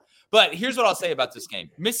 doesn't matter. But here's what I'll say about this game.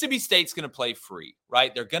 Mississippi State's going to play free,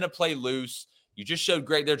 right? They're going to play loose. You just showed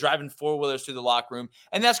Greg, they're driving four-wheelers through the locker room.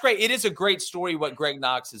 And that's great. It is a great story what Greg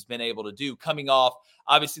Knox has been able to do, coming off,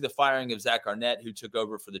 obviously, the firing of Zach Arnett, who took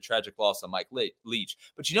over for the tragic loss of Mike Leach.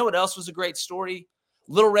 But you know what else was a great story?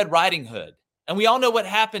 Little Red Riding Hood. And we all know what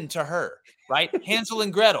happened to her, right? Hansel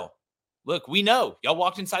and Gretel. Look, we know. Y'all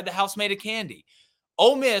walked inside the house made of candy.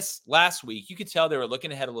 Ole Miss last week, you could tell they were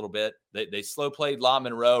looking ahead a little bit. They slow-played La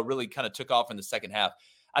Monroe, really kind of took off in the second half.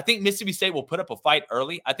 I think Mississippi State will put up a fight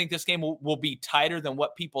early. I think this game will be tighter than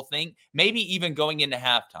what people think, maybe even going into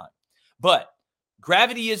halftime. But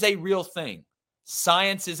gravity is a real thing.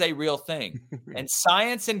 Science is a real thing. And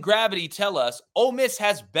science and gravity tell us Ole Miss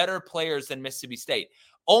has better players than Mississippi State.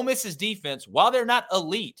 Ole Miss's defense, while they're not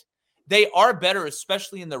elite, they are better,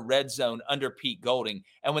 especially in the red zone under Pete Golding.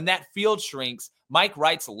 And when that field shrinks, Mike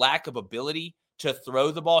Wright's lack of ability to throw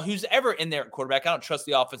the ball, who's ever in there at quarterback, I don't trust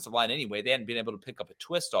the offensive line anyway. They hadn't been able to pick up a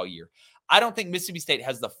twist all year. I don't think Mississippi State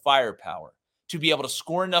has the firepower to be able to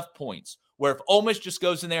score enough points where if Ole Miss just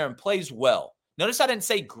goes in there and plays well, notice I didn't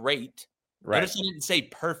say great. Right. Notice I didn't say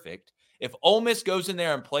perfect. If Ole Miss goes in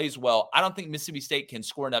there and plays well, I don't think Mississippi State can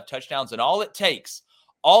score enough touchdowns. And all it takes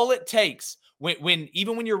when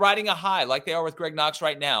you're riding a high like they are with Greg Knox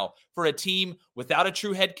right now, for a team without a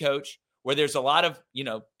true head coach, where there's a lot of,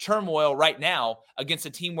 turmoil right now against a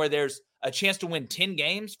team where there's a chance to win 10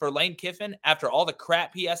 games for Lane Kiffin after all the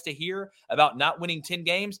crap he has to hear about not winning 10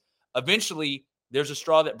 games, eventually there's a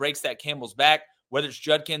straw that breaks that camel's back, whether it's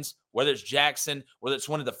Judkins, whether it's Jackson, whether it's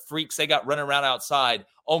one of the freaks they got running around outside.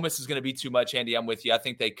 Ole Miss is going to be too much, Andy. I'm with you. I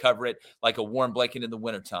think they cover it like a warm blanket in the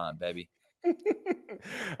wintertime, baby.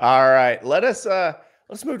 All right. Let's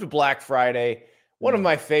move to Black Friday. One of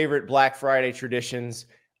my favorite Black Friday traditions.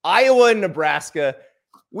 Iowa and Nebraska.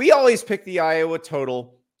 We always pick the Iowa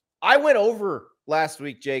total. I went over last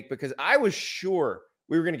week, Jake, because I was sure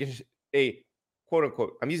we were going to get a quote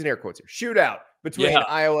unquote, I'm using air quotes here, shootout between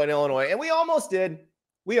Iowa and Illinois. And we almost did.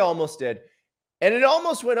 And it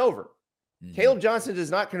almost went over. Mm-hmm. Caleb Johnson does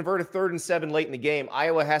not convert a 3rd and 7 late in the game.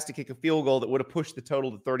 Iowa has to kick a field goal that would have pushed the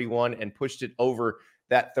total to 31 and pushed it over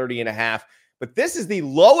that 30.5. But this is the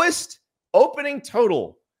lowest opening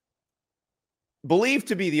total, believed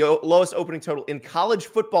to be the lowest opening total in college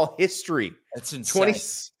football history. That's insane.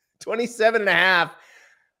 27.5.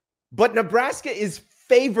 But Nebraska is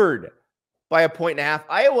favored by 1.5.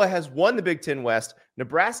 Iowa has won the Big Ten West.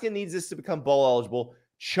 Nebraska needs this to become bowl eligible.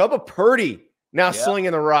 Chubba Purdy now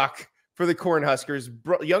slinging the rock for the Cornhuskers.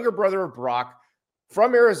 Younger brother of Brock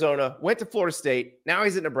from Arizona, went to Florida State. Now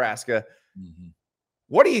he's at Nebraska. Mm-hmm.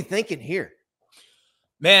 What are you thinking here?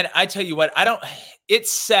 Man, I tell you what,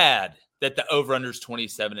 it's sad that the over-under is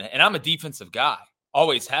 27. And I'm a defensive guy.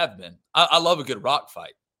 Always have been. I love a good rock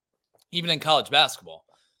fight, even in college basketball.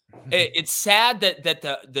 It's sad that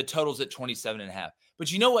the total's at 27.5.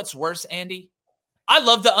 But you know what's worse, Andy? I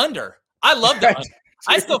love the under. I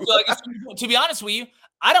still feel like, to be honest with you,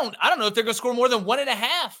 I don't know if they're going to score more than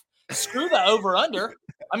 1.5. Screw the over-under.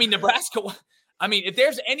 I mean, Nebraska. I mean, if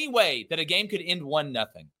there's any way that a game could end 1-0,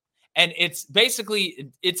 and it's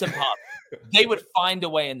impossible, they would find a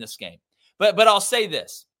way in this game. But I'll say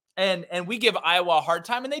this, and we give Iowa a hard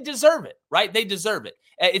time, and they deserve it, right? They deserve it.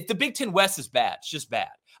 If the Big Ten West is bad, it's just bad.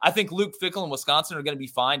 I think Luke Fickell and Wisconsin are going to be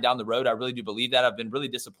fine down the road. I really do believe that. I've been really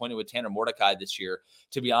disappointed with Tanner Mordecai this year,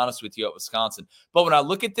 to be honest with you, at Wisconsin. But when I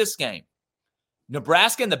look at this game,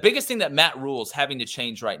 Nebraska, and the biggest thing that Matt Rule's having to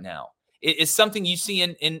change right now is something you see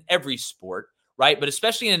in every sport, right? But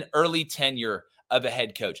especially in an early tenure of a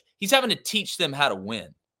head coach. He's having to teach them how to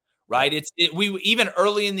win, right? We even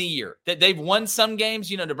early in the year that they've won some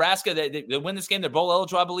games, Nebraska, they win this game, they're bowl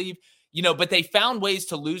eligible, I believe, but they found ways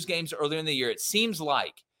to lose games earlier in the year. It seems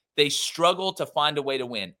like they struggle to find a way to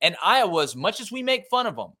win. And Iowa, as much as we make fun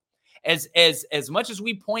of them, as much as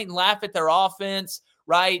we point and laugh at their offense,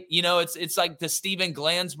 right? It's like the Steven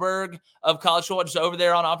Glansberg of college football, just over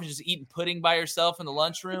there on offense, just eating pudding by yourself in the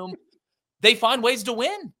lunchroom. They find ways to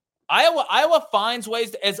win. Iowa finds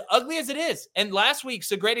ways as ugly as it is. And last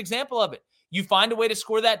week's a great example of it. You find a way to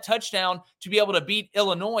score that touchdown to be able to beat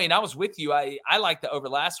Illinois. And I was with you. I liked the over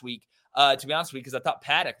last week, to be honest with you, because I thought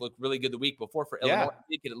Paddock looked really good the week before for Illinois.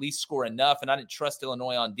 They could at least score enough. And I didn't trust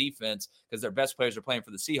Illinois on defense because their best players are playing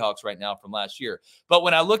for the Seahawks right now from last year. But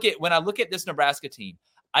when I look at this Nebraska team,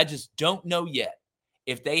 I just don't know yet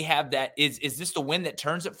if they have that. Is this the win that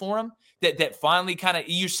turns it for them? That finally kind of,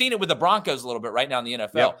 you're seeing it with the Broncos a little bit right now in the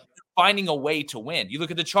NFL. Yep. Finding a way to win. You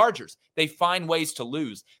look at the Chargers, they find ways to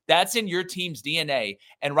lose. That's in your team's DNA.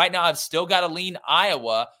 And right now I've still got to lean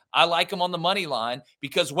Iowa. I like them on the money line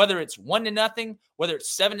because whether it's 1-0, whether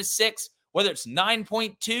it's 7-6, whether it's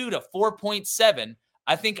 9.2 to 4.7,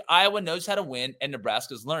 I think Iowa knows how to win and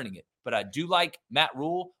Nebraska's learning it. But I do like Matt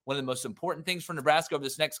Rule. One of the most important things for Nebraska over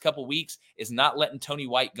this next couple weeks is not letting Tony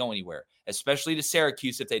White go anywhere, especially to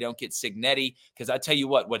Syracuse if they don't get Cignetti. Because I tell you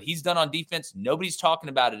what he's done on defense, nobody's talking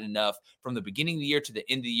about it enough. From the beginning of the year to the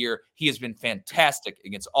end of the year, he has been fantastic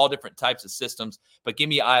against all different types of systems. But give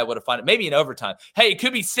me Iowa to find it, maybe in overtime. Hey, it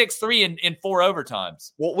could be 6-3 in 4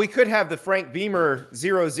 overtimes. Well, we could have the Frank Beamer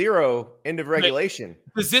 0-0 end of regulation.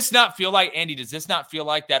 Does this not feel like, Andy,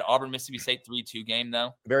 that Auburn-Mississippi State 3-2 game,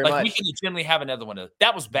 though? Very much. We can legitimately have another one.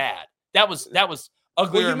 That was bad. That was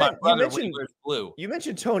uglier than my brother when he wears blue. You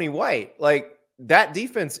mentioned Tony White. Like, that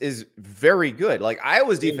defense is very good. Like,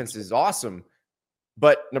 Iowa's defense is awesome,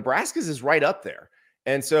 but Nebraska's is right up there.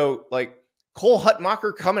 And so, like, Cole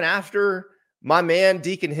Hutmacher coming after my man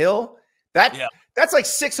Deacon Hill, that's like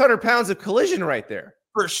 600 pounds of collision right there.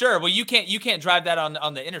 For sure. Well, you can't drive that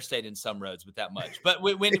on the interstate in some roads with that much. But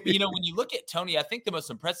when you look at Tony, I think the most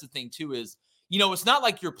impressive thing too is, it's not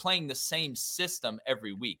like you're playing the same system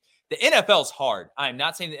every week. The NFL is hard. I'm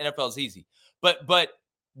not saying the NFL is easy, but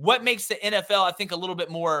what makes the NFL, I think, a little bit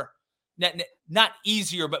more not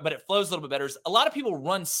easier, but it flows a little bit better. Is a lot of people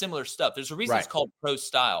run similar stuff. There's a reason It's called pro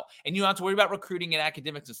style, and you don't have to worry about recruiting and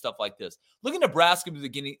academics and stuff like this. Look at Nebraska at the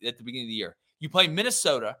beginning of the year. You play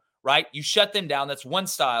Minnesota, right? You shut them down. That's one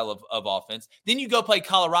style of offense. Then you go play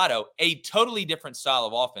Colorado, a totally different style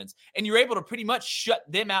of offense, and you're able to pretty much shut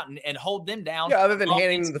them out and hold them down. Yeah, other than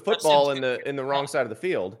handing the football in the wrong side of the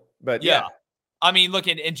field. But yeah. I mean, look,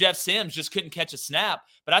 and Jeff Sims just couldn't catch a snap.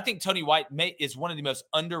 But I think Tony White is one of the most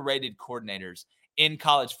underrated coordinators in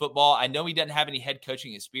college football. I know he doesn't have any head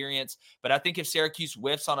coaching experience, but I think if Syracuse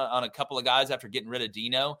whiffs on a couple of guys after getting rid of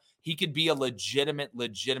Dino, he could be a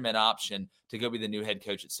legitimate option to go be the new head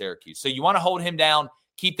coach at Syracuse. So you want to hold him down,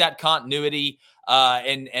 keep that continuity.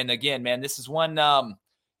 And again, man, this is one,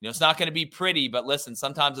 it's not going to be pretty, but listen,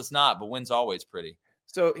 sometimes it's not, but win's always pretty.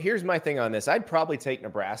 So here's my thing on this. I'd probably take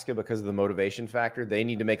Nebraska because of the motivation factor. They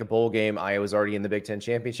need to make a bowl game. Iowa's already in the Big Ten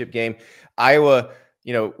championship game. Iowa,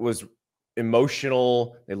 was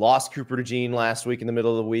emotional. They lost Cooper DeJean last week in the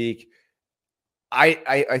middle of the week.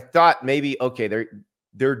 I thought maybe, okay,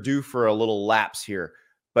 they're due for a little lapse here,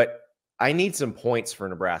 but I need some points for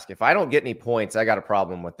Nebraska. If I don't get any points, I got a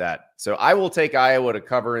problem with that. So I will take Iowa to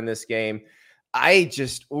cover in this game. I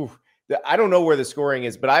don't know where the scoring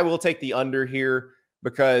is, but I will take the under here,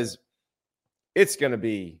 because it's going to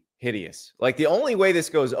be hideous. Like, the only way this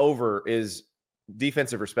goes over is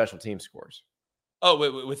defensive or special team scores.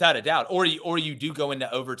 Oh, without a doubt. Or you do go into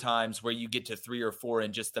overtimes where you get to 3 or 4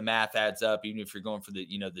 and just the math adds up, even if you're going for the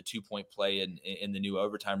 2-point play in the new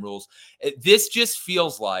overtime rules. This just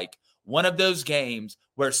feels like one of those games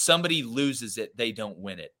where somebody loses it, they don't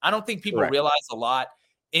win it. I don't think people realize a lot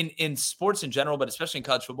in sports in general, but especially in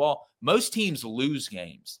college football, most teams lose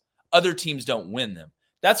games. Other teams don't win them.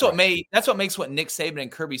 That's what makes what Nick Saban and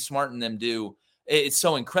Kirby Smart and them do. It's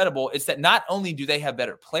so incredible. It's that not only do they have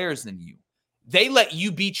better players than you, they let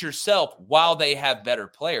you beat yourself while they have better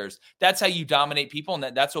players. That's how you dominate people,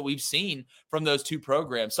 and that's what we've seen from those two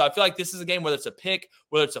programs. So I feel like this is a game, whether it's a pick,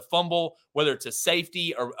 whether it's a fumble, whether it's a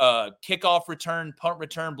safety or a kickoff return, punt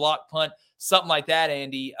return, block punt, something like that,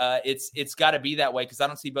 Andy. It's got to be that way because I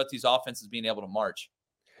don't see both these offenses being able to march.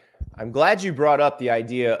 I'm glad you brought up the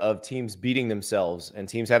idea of teams beating themselves and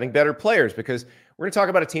teams having better players, because we're going to talk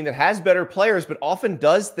about a team that has better players but often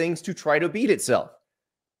does things to try to beat itself.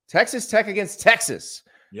 Texas Tech against Texas.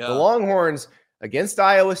 Yeah. The Longhorns against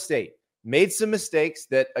Iowa State made some mistakes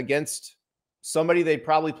that against somebody they'd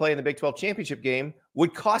probably play in the Big 12 championship game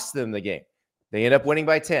would cost them the game. They end up winning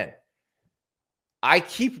by 10. I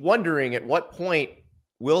keep wondering, at what point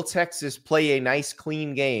will Texas play a nice,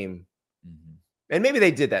 clean game And maybe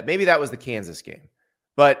they did that. Maybe that was the Kansas game.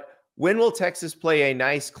 But when will Texas play a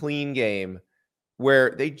nice, clean game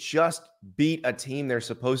where they just beat a team they're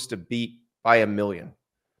supposed to beat by a million?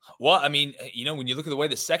 Well, I mean, when you look at the way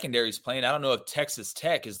the secondary is playing, I don't know if Texas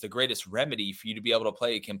Tech is the greatest remedy for you to be able to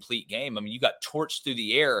play a complete game. I mean, you got torched through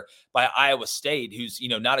the air by Iowa State, who's,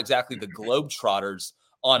 not exactly the Globetrotters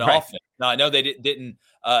on offense. Now, I know they didn't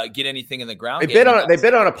get anything in the ground game. They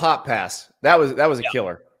bit on a pop pass. That was a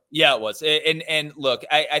killer. Yeah, it was. And look,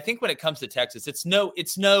 I think when it comes to Texas, it's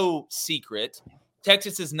no secret.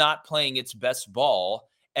 Texas is not playing its best ball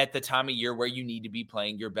at the time of year where you need to be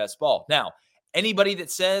playing your best ball. Now, anybody that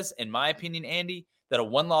says, in my opinion, Andy, that a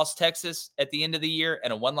one-loss Texas at the end of the year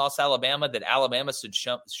and a one-loss Alabama, that Alabama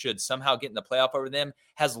should somehow get in the playoff over them,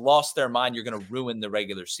 has lost their mind. You're going to ruin the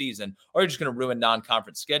regular season, or you're just going to ruin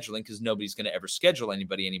non-conference scheduling because nobody's going to ever schedule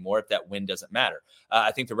anybody anymore if that win doesn't matter.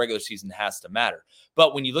 I think the regular season has to matter.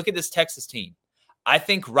 But when you look at this Texas team, I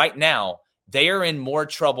think right now they are in more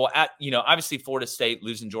trouble. Obviously Florida State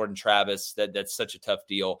losing Jordan Travis, that's such a tough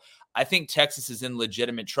deal. I think Texas is in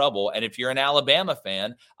legitimate trouble. And if you're an Alabama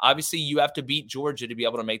fan, obviously you have to beat Georgia to be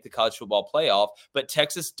able to make the college football playoff. But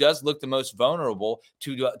Texas does look the most vulnerable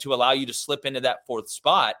to allow you to slip into that fourth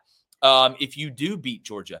spot if you do beat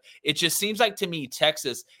Georgia. It just seems like to me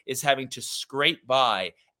Texas is having to scrape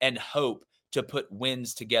by and hope to put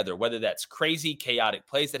wins together, whether that's crazy, chaotic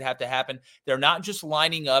plays that have to happen. They're not just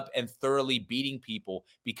lining up and thoroughly beating people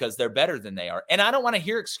because they're better than they are. And I don't want to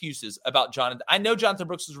hear excuses about Jonathan. I know Jonathan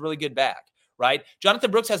Brooks is a really good back, right?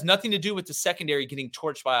 Jonathan Brooks has nothing to do with the secondary getting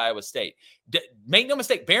torched by Iowa State. Make no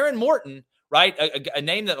mistake, Baron Morton, right? A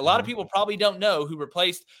name that a lot of people probably don't know, who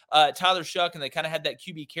replaced Tyler Shuck, and they kind of had that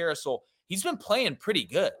QB carousel. He's been playing pretty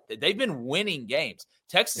good. They've been winning games.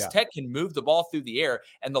 Texas Tech can move the ball through the air.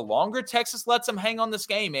 And the longer Texas lets them hang on this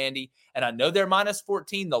game, Andy, and I know they're minus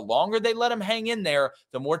 14, the longer they let them hang in there,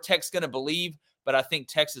 the more Tech's going to believe. But I think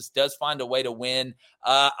Texas does find a way to win.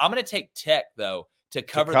 I'm going to take Tech, though, to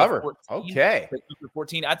cover. The 14. Okay.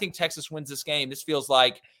 14. I think Texas wins this game. This feels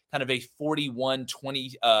like kind of a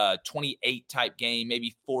 41-28 type game,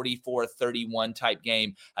 maybe 44-31 type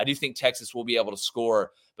game. I do think Texas will be able to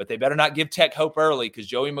score, but they better not give Tech hope early because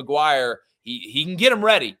Joey McGuire, he can get them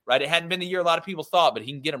ready, right? It hadn't been the year a lot of people thought, but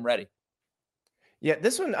he can get them ready. Yeah,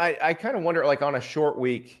 this one, I kind of wonder, like on a short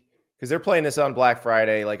week, because they're playing this on Black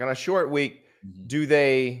Friday, like on a short week, do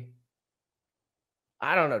they,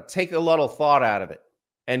 I don't know, take a little thought out of it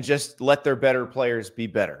and just let their better players be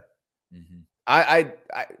better? I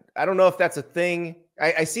don't know if that's a thing.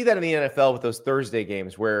 I see that in the NFL with those Thursday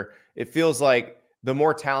games where it feels like the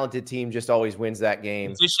more talented team just always wins that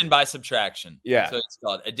game. Addition by subtraction. Yeah. So it's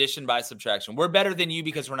called addition by subtraction. We're better than you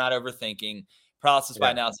because we're not overthinking. Paralysis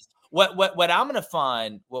by analysis. What I'm going to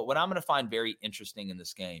find, what I'm going to find very interesting in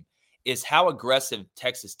this game is how aggressive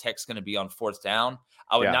Texas Tech's going to be on fourth down.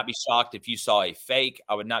 I would not be shocked if you saw a fake.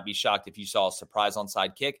 I would not be shocked if you saw a surprise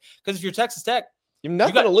onside kick. Because if you're Texas Tech, you have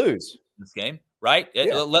nothing to lose this game, right?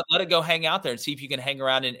 Let it go hang out there and see if you can hang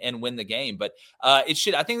around and win the game. But I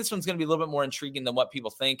think this one's going to be a little bit more intriguing than what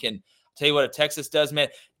people think. And I'll tell you what, if Texas does, man,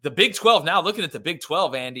 the Big 12 now, looking at the Big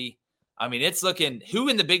 12, Andy, I mean, it's looking, who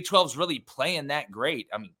in the Big 12 is really playing that great?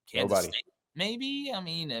 I mean, Kansas State, maybe. I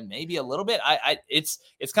mean, maybe a little bit. It's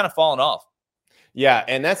kind of fallen off. Yeah,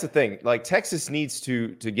 and that's the thing. Like, Texas needs to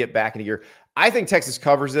get back into gear. I think Texas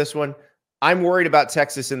covers this one. I'm worried about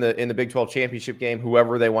Texas in the Big 12 championship game,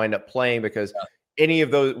 whoever they wind up playing, because any of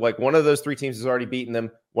those, like one of those three teams has already beaten them.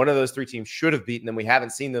 One of those three teams should have beaten them. We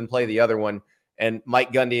haven't seen them play the other one. And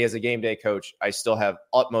Mike Gundy as a game day coach, I still have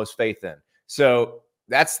utmost faith in. So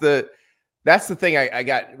that's the thing I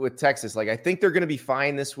got with Texas. Like, I think they're going to be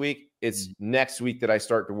fine this week. It's next week that I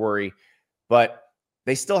start to worry, but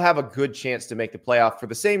they still have a good chance to make the playoff for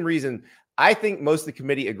the same reason. I think most of the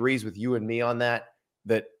committee agrees with you and me on that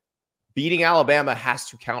beating Alabama has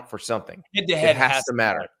to count for something. It has to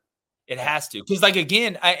matter. It has to. Because, like,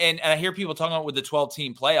 again, I hear people talking about with the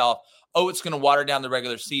 12-team playoff, it's going to water down the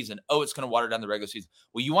regular season. It's going to water down the regular season.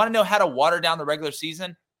 Well, you want to know how to water down the regular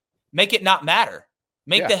season? Make it not matter.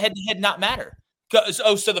 Make the head-to-head not matter.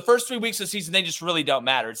 So the first 3 weeks of the season, they just really don't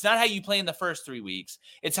matter. It's not how you play in the first 3 weeks.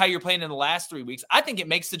 It's how you're playing in the last 3 weeks. I think it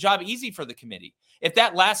makes the job easy for the committee. If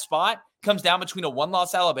that last spot comes down between a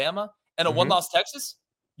one-loss Alabama and a one-loss Texas,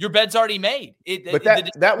 your bed's already made. But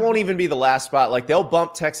that won't even be the last spot. Like, they'll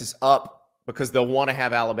bump Texas up because they'll want to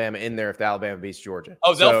have Alabama in there if the Alabama beats Georgia.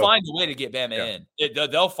 They'll find a way to get Bama in.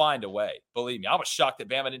 They'll find a way. Believe me. I was shocked that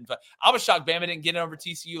Bama didn't get over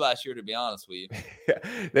TCU last year, to be honest with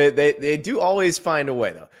you. They do always find a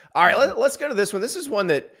way, though. All right, let's go to this one. This is one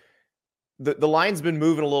that the line's been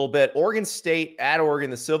moving a little bit. Oregon State at Oregon,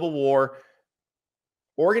 the Civil War.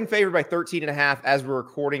 Oregon favored by 13.5 as we're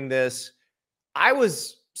recording this. I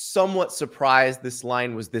was somewhat surprised this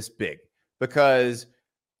line was this big because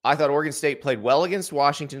I thought Oregon State played well against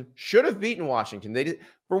Washington, should have beaten Washington. They did,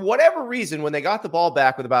 for whatever reason, when they got the ball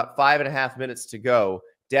back with about 5.5 minutes to go,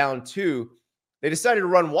 down 2, they decided to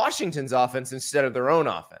run Washington's offense instead of their own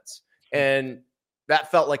offense. And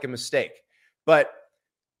that felt like a mistake. But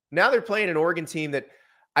now they're playing an Oregon team that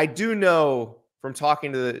I do know from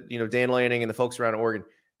talking to Dan Lanning and the folks around Oregon,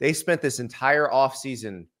 they spent this entire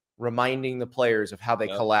offseason reminding the players of how they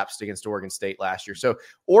collapsed against Oregon State last year. So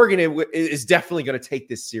Oregon is definitely going to take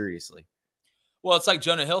this seriously. Well, it's like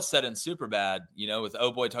Jonah Hill said in Superbad, with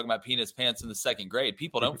Oh Boy talking about penis pants in the second grade.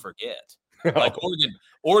 People don't forget. Like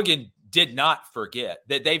Oregon did not forget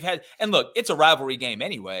that they've had, and look, it's a rivalry game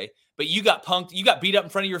anyway, but you got punked, you got beat up in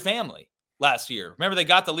front of your family last year. Remember they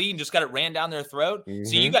got the lead and just got it ran down their throat. Mm-hmm.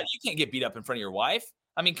 So you can't get beat up in front of your wife.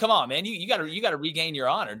 I mean, come on, man. You got to regain your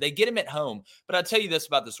honor. They get him at home. But I'll tell you this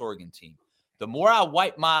about this Oregon team. The more I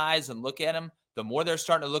wipe my eyes and look at them, the more they're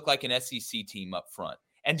starting to look like an SEC team up front.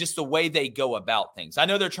 And just the way they go about things. I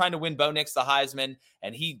know they're trying to win Bo Nix the Heisman,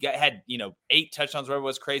 and he had 8 touchdowns, whatever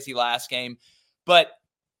was crazy last game. But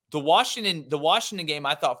the Washington game,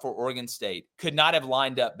 I thought for Oregon State could not have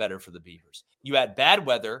lined up better for the Beavers. You had bad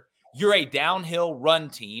weather. You're a downhill run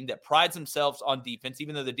team that prides themselves on defense,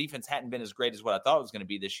 even though the defense hadn't been as great as what I thought it was going to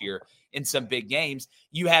be this year in some big games.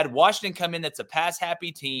 You had Washington come in that's a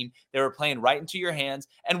pass-happy team. They were playing right into your hands,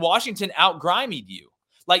 and Washington out-grimied you.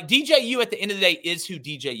 Like DJU at the end of the day is who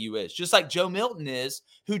DJU is, just like Joe Milton is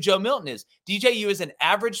who Joe Milton is. DJU is an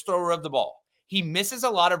average thrower of the ball. He misses a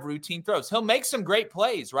lot of routine throws. He'll make some great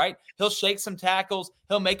plays, right? He'll shake some tackles.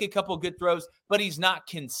 He'll make a couple good throws, but he's not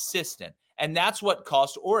consistent. And that's what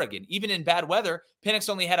cost Oregon. Even in bad weather, Penix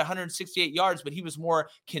only had 168 yards, but he was more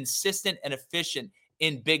consistent and efficient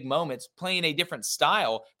in big moments, playing a different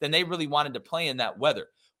style than they really wanted to play in that weather.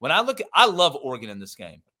 When I love Oregon in this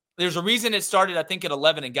game. There's a reason it started, I think, at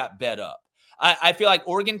 11 and got bet up. I feel like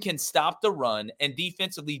Oregon can stop the run, and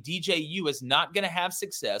defensively, DJU is not going to have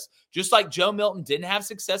success, just like Joe Milton didn't have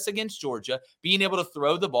success against Georgia, being able to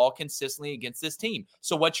throw the ball consistently against this team.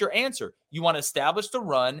 So what's your answer? You want to establish the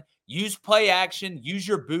run, use play action, use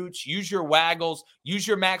your boots, use your waggles, use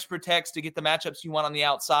your max protects to get the matchups you want on the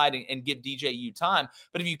outside and give DJU time.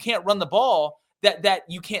 But if you can't run the ball, that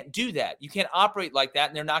you can't do that. You can't operate like that,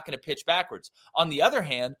 and they're not going to pitch backwards. On the other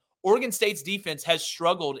hand, Oregon State's defense has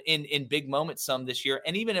struggled in big moments some this year,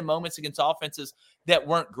 and even in moments against offenses that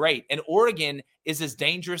weren't great. And Oregon is as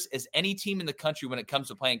dangerous as any team in the country when it comes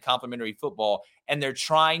to playing complementary football, and they're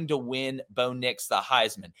trying to win Bo Nix the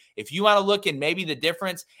Heisman. If you want to look at maybe the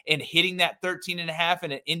difference in hitting that 13.5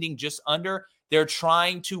 and it ending just under, they're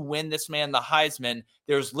trying to win this man the Heisman.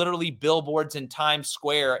 There's literally billboards in Times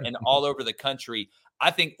Square and all over the country. I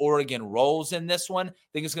think Oregon rolls in this one. I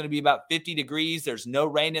think it's going to be about 50 degrees. There's no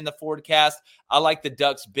rain in the forecast. I like the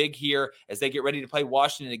Ducks big here as they get ready to play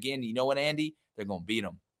Washington again. You know what, Andy? They're going to beat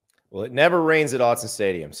them. Well, it never rains at Autzen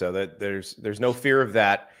Stadium, so that there's no fear of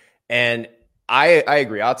that. And I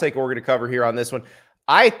agree. I'll take Oregon to cover here on this one.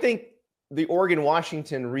 I think the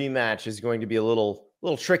Oregon-Washington rematch is going to be a little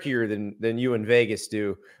trickier than you and Vegas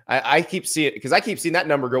do. I keep seeing because I keep seeing that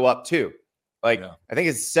number go up too. I think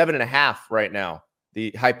it's 7.5 right now.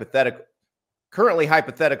 The currently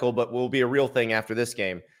hypothetical, but will be a real thing after this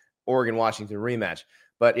game, Oregon-Washington rematch.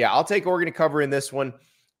 But yeah, I'll take Oregon to cover in this one.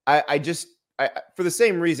 I for the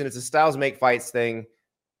same reason, it's a styles make fights thing.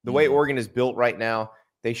 The way Oregon is built right now,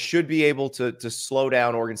 they should be able to slow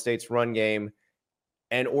down Oregon State's run game,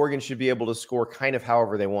 and Oregon should be able to score kind of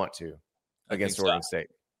however they want to against Oregon State.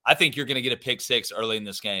 I think you're going to get a pick six early in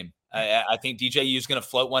this game. I think DJU is going to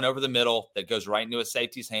float one over the middle that goes right into a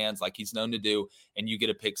safety's hands like he's known to do, and you get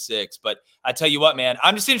a pick six. But I tell you what, man,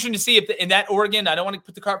 I'm just interested to see if in that Oregon, I don't want to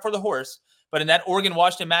put the cart before the horse, but in that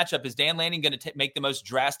Oregon-Washington matchup, is Dan Lanning going to make the most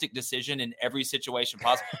drastic decision in every situation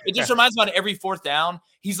possible? It just reminds me on every fourth down,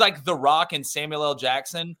 he's like The Rock and Samuel L.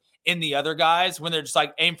 Jackson in the other guys when they're just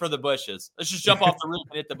like, aim for the bushes. Let's just jump off the roof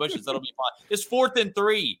and hit the bushes. That'll be fine. It's 4th and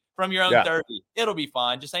 3 from your own 30. It'll be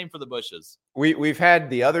fine. Just aim for the bushes. We've had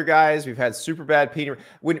the other guys. We've had super bad Peter.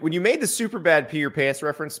 When you made the super bad Peter Pants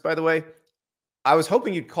reference, by the way, I was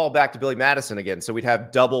hoping you'd call back to Billy Madison again, so we'd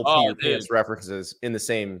have double Peter Pants references in the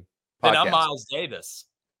same podcast. Then I'm Miles Davis.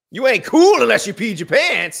 You ain't cool unless you peed your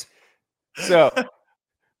pants. So, all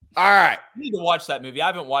right. I need to watch that movie. I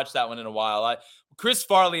haven't watched that one in a while. Chris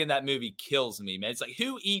Farley in that movie kills me, man. It's like,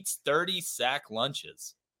 who eats 30 sack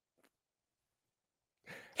lunches?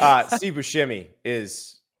 Steve Buscemi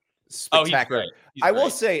is spectacular. He's I will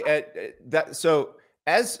say that. So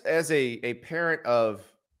as a parent of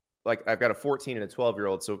like I've got a 14 and a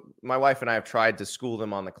 12-year-old. So my wife and I have tried to school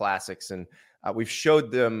them on the classics, and we've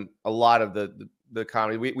showed them a lot of the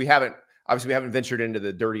comedy. We haven't ventured into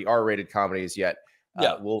the dirty R-rated comedies yet.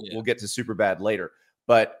 We'll get to Superbad later,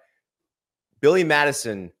 but Billy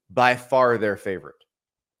Madison by far their favorite.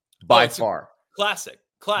 By far. Classic.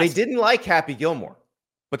 They didn't like Happy Gilmore,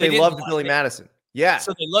 but they loved Billy Madison. Yeah.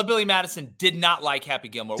 So they loved Billy Madison, did not like Happy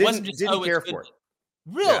Gilmore. Didn't care for it.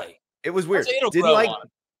 Really? Yeah. It was weird.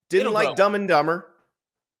 Didn't like Dumb and Dumber.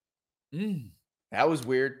 That was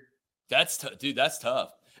weird. That's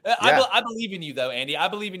tough. I believe in you though, Andy. I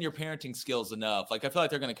believe in your parenting skills enough. Like I feel like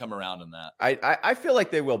they're going to come around on that. I feel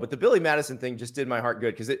like they will, but the Billy Madison thing just did my heart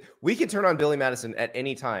good because we can turn on Billy Madison at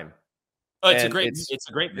any time. Oh, it's a great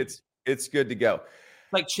movie. It's good to go.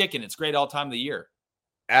 Like chicken. It's great all time of the year.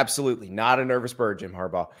 Absolutely. Not a nervous bird, Jim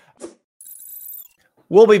Harbaugh.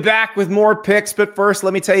 We'll be back with more picks, but first,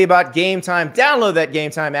 let me tell you about Game Time. Download that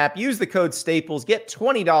Game Time app. Use the code STAPLES. Get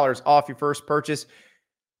 $20 off your first purchase.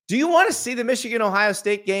 Do you want to see the Michigan-Ohio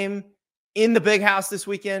State game in the Big House this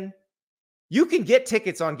weekend? You can get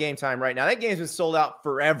tickets on Game Time right now. That game's been sold out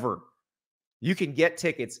forever. You can get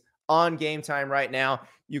tickets on Game Time right now.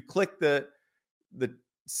 You click the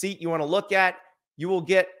seat you want to look at. You will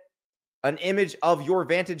get an image of your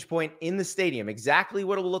vantage point in the stadium, exactly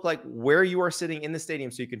what it will look like where you are sitting in the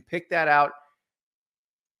stadium. So you can pick that out.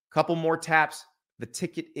 Couple more taps. The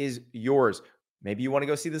ticket is yours. Maybe you want to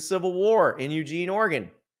go see the Civil War in Eugene,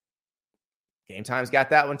 Oregon. Game Time's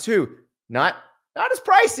got that one too. Not as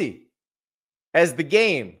pricey as the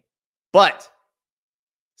game, but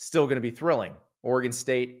still going to be thrilling. Oregon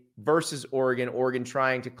State versus Oregon. Oregon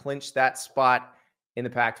trying to clinch that spot in the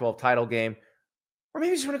Pac-12 title game. Or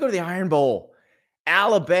maybe you just want to go to the Iron Bowl.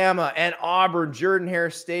 Alabama and Auburn, Jordan-Hare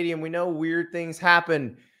Stadium. We know weird things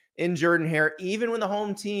happen in Jordan-Hare, even when the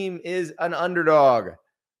home team is an underdog.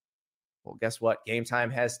 Well, guess what? Game Time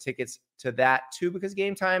has tickets to that too, because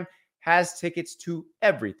Game Time has tickets to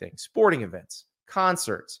everything. Sporting events,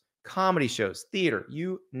 concerts, comedy shows, theater,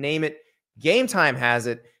 you name it. Game Time has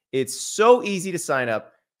it. It's so easy to sign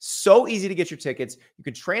up, so easy to get your tickets. You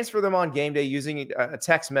can transfer them on game day using a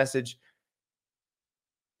text message.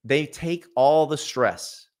 They take all the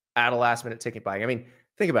stress out of last-minute ticket buying. I mean,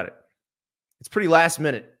 think about it. It's pretty last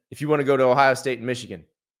minute if you want to go to Ohio State and Michigan.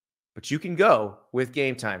 But you can go with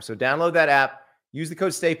Game Time. So download that app. Use the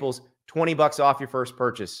code STAPLES. $20 off your first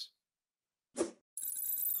purchase.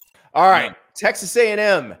 All right. Texas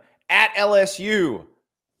A&M at LSU.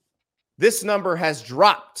 This number has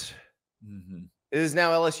dropped. It is now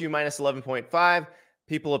LSU minus 11.5.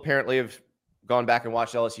 People apparently have gone back and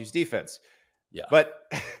watched LSU's defense. Yeah. But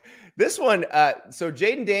this one, so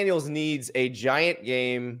Jaden Daniels needs a giant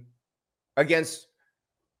game against,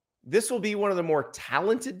 this will be one of the more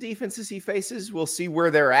talented defenses he faces. We'll see where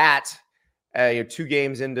they're at 2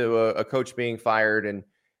 games into a coach being fired and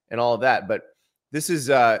all of that. But this is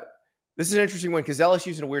an interesting one because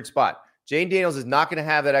LSU's in a weird spot. Jaden Daniels is not going to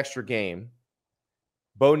have that extra game.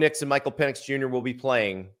 Bo Nix and Michael Penix Jr. will be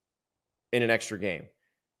playing in an extra game.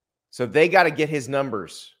 So they got to get his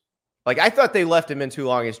numbers. Like, I thought they left him in too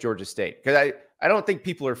long against Georgia State because I don't think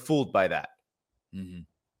people are fooled by that.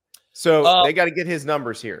 So they got to get his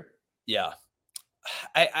numbers here. Yeah.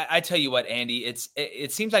 I tell you what, Andy,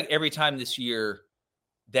 it seems like every time this year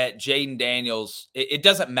that Jaden Daniels, it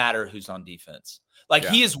doesn't matter who's on defense. Like,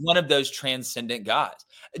 he is one of those transcendent guys.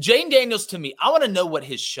 Jaden Daniels, to me, I want to know what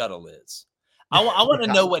his shuttle is. I want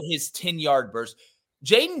to know what his 10-yard burst.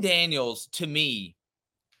 Jaden Daniels, to me,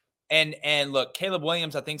 and look, Caleb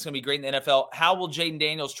Williams, I think, is going to be great in the NFL. How will Jaden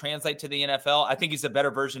Daniels translate to the NFL? I think he's a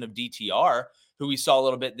better version of DTR, who we saw a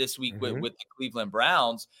little bit this week with the Cleveland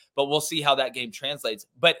Browns, but we'll see how that game translates.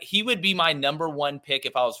 But he would be my number 1 pick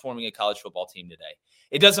if I was forming a college football team today.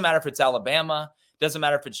 It doesn't matter if it's Alabama. Doesn't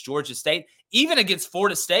matter if it's Georgia State. Even against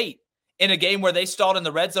Florida State in a game where they stalled in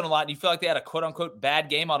the red zone a lot and you feel like they had a quote-unquote bad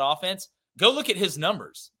game on offense, go look at his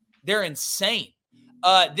numbers. They're insane.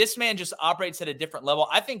 This man just operates at a different level.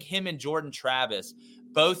 I think him and Jordan Travis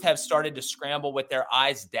both have started to scramble with their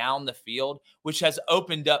eyes down the field, which has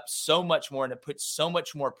opened up so much more and it puts so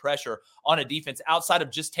much more pressure on a defense outside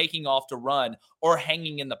of just taking off to run or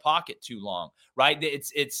hanging in the pocket too long, right?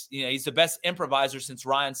 It's he's the best improviser since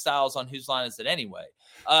Ryan Stiles on Whose Line Is It Anyway?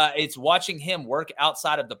 It's watching him work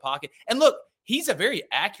outside of the pocket. And look, he's a very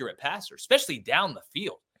accurate passer, especially down the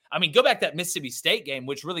field. I mean, go back to that Mississippi State game,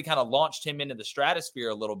 which really kind of launched him into the stratosphere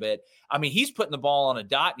a little bit. I mean, he's putting the ball on a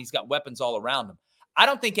dot and he's got weapons all around him. I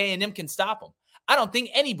don't think A&M can stop him. I don't think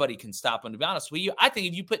anybody can stop him, to be honest with you. I think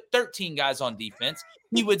if you put 13 guys on defense,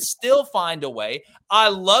 he would still find a way. I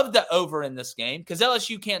love the over in this game because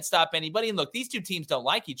LSU can't stop anybody. And look, these two teams don't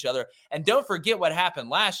like each other. And don't forget what happened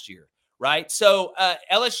last year, right? So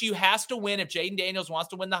LSU has to win if Jaden Daniels wants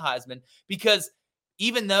to win the Heisman, because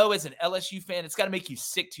even though as an LSU fan, it's got to make you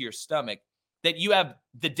sick to your stomach that you have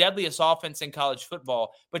the deadliest offense in college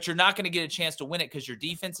football, but you're not going to get a chance to win it because your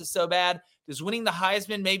defense is so bad. Does winning the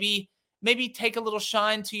Heisman maybe take a little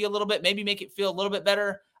shine to you a little bit, maybe make it feel a little bit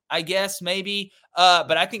better? I guess maybe.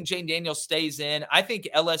 But I think Jaden Daniels stays in. I think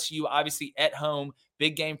LSU, obviously at home,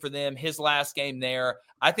 big game for them, his last game there.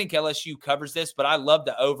 I think LSU covers this, but I love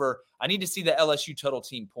the over. I need to see the LSU total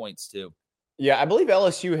team points too. Yeah, I believe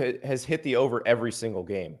LSU has hit the over every single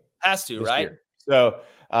game. Has to, right? Year. So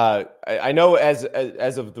I know as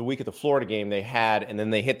of the week of the Florida game, they had, and then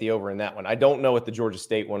they hit the over in that one. I don't know what the Georgia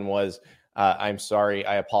State one was. I'm sorry.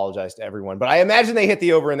 I apologize to everyone, but I imagine they hit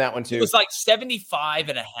the over in that one too. It was like 75.5,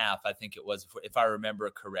 I think it was, if I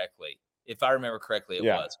remember correctly. It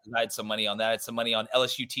was. I had some money on that. I had some money on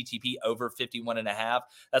LSU TTP over 51.5.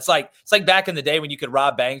 It's like back in the day when you could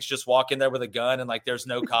rob banks, just walk in there with a gun and like there's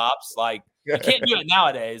no cops. Like you can't do it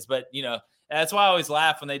nowadays, but you know, that's why I always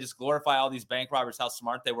laugh when they just glorify all these bank robbers, how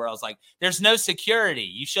smart they were. I was like, there's no security.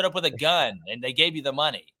 You showed up with a gun and they gave you the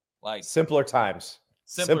money. Like simpler times.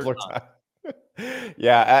 Simpler times.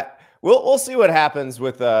 Yeah, we'll see what happens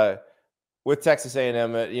with Texas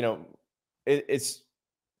A&M. You know, it's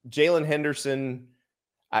Jalen Henderson.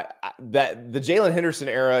 That the Jalen Henderson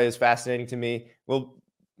era is fascinating to me. Will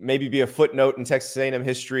maybe be a footnote in Texas A&M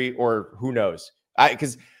history, or who knows?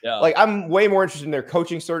 Because I'm way more interested in their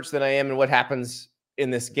coaching search than I am in what happens in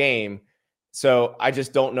this game. So I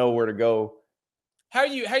just don't know where to go. How are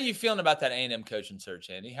you feeling about that A&M coaching search,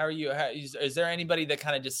 Andy? Is there anybody that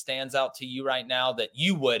kind of just stands out to you right now that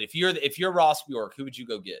you would, if you're Ross Bjork, who would you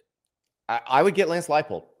go get? I would get Lance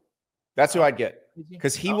Leipold. That's who I'd get,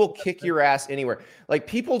 because he will kick your ass anywhere. Like,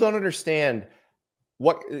 people don't understand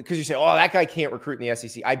because you say, oh, that guy can't recruit in the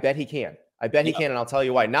SEC. I bet he can. He can, and I'll tell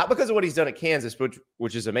you why. Not because of what he's done at Kansas,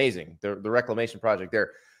 which is amazing, the reclamation project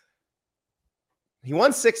there. He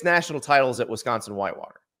won 6 national titles at Wisconsin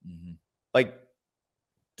Whitewater. Mm-hmm. Like,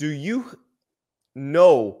 do you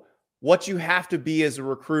know what you have to be as a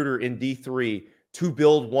recruiter in D3 to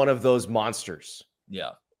build one of those monsters?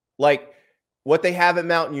 Yeah. Like what they have at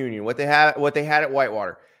Mount Union, what they had at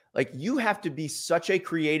Whitewater. Like, you have to be such a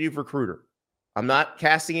creative recruiter. I'm not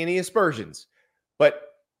casting any aspersions, but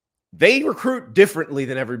they recruit differently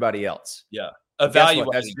than everybody else. Yeah.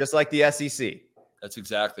 That's just like the SEC. That's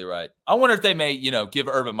exactly right. I wonder if they may, give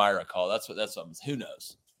Urban Meyer a call. That's something. Who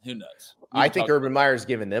knows? I think Urban Meyer's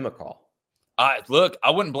giving them a call. Look, I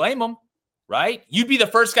wouldn't blame them, right? You'd be the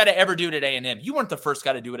first guy to ever do it at A&M. You weren't the first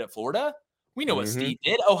guy to do it at Florida. We know what Steve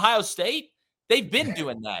did. Ohio State, they've been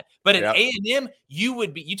doing that. But at A&M,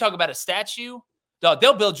 you talk about a statue,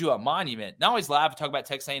 they'll build you a monument. Not always laugh and talk about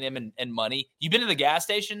Texas A&M and money. You been to the gas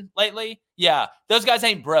station lately? Yeah, those guys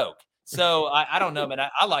ain't broke. So I don't know, man.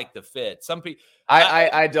 I like the fit. Some people,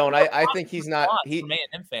 I don't. I think he's not.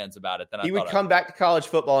 A&M fans about it. He would come back to college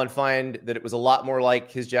football and find that it was a lot more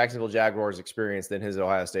like his Jacksonville Jaguars experience than his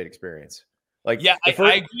Ohio State experience. Like, yeah, I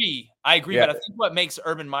agree. Yeah. But I think what makes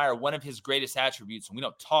Urban Meyer one of his greatest attributes, and we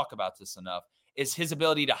don't talk about this enough, is his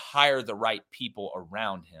ability to hire the right people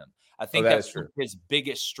around him. I think that's his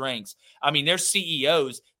biggest strengths. I mean, there's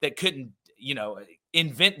CEOs that couldn't,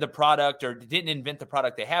 invent the product or didn't invent the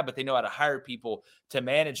product they have, but they know how to hire people to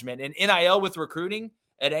management. And NIL with recruiting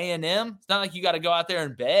at A&M, it's not like you got to go out there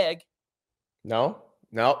and beg. No.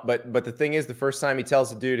 But the thing is, the first time he tells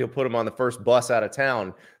the dude he'll put him on the first bus out of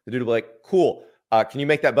town, the dude will be like, cool. Can you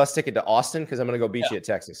make that bus ticket to Austin? Because I'm going to go beat you at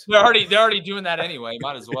Texas. They're already doing that anyway.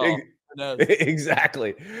 Might as well.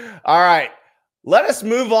 Exactly. All right. Let us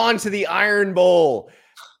move on to the Iron Bowl.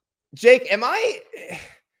 Jake, am I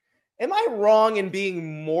wrong in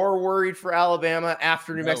being more worried for Alabama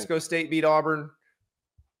after New Mexico State beat Auburn?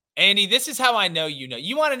 Andy, this is how I know you know.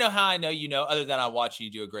 You want to know how I know you know, other than I watch you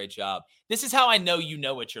do a great job. This is how I know you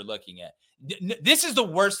know what you're looking at. This is the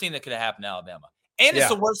worst thing that could have happened to Alabama. And it's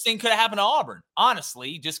the worst thing could have happened to Auburn,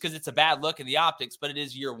 honestly, just because it's a bad look in the optics, but it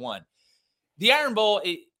is year one. The Iron Bowl,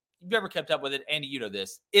 you've ever kept up with it, Andy, you know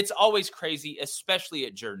this. It's always crazy, especially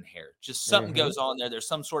at Jordan-Hare. Just something goes on there. There's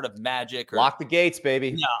some sort of magic. Or, lock the gates,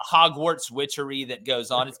 baby. Hogwarts witchery that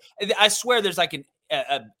goes on. I swear there's like an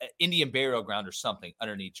Indian burial ground or something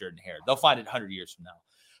underneath Jordan-Hare. They'll find it 100 years from now.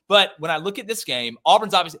 But when I look at this game,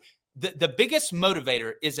 Auburn's obviously the biggest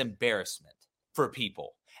motivator is embarrassment for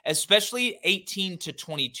people, especially 18 to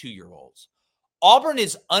 22-year-olds. Auburn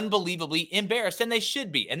is unbelievably embarrassed, and they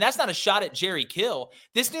should be. And that's not a shot at Jerry Kill.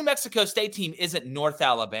 This New Mexico State team isn't North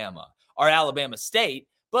Alabama or Alabama State,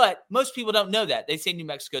 but most people don't know that. They say New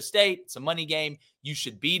Mexico State, it's a money game. You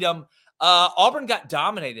should beat them. Auburn got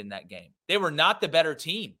dominated in that game. They were not the better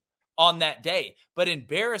team on that day, but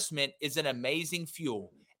embarrassment is an amazing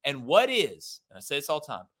fuel. And what is, and I say this all the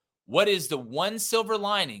time, what is the one silver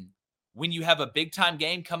lining when you have a big-time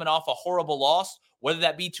game coming off a horrible loss, whether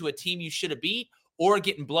that be to a team you should have beat or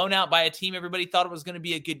getting blown out by a team everybody thought it was going to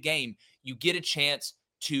be a good game? You get a chance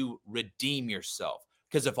to redeem yourself.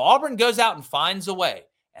 Because if Auburn goes out and finds a way,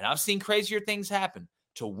 and I've seen crazier things happen,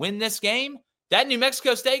 to win this game, that New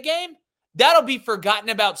Mexico State game, that'll be forgotten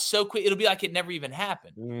about so quick. It'll be like it never even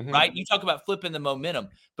happened, right? You talk about flipping the momentum,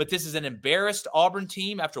 but this is an embarrassed Auburn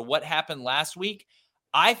team after what happened last week.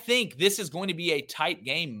 I think this is going to be a tight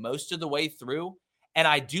game most of the way through, and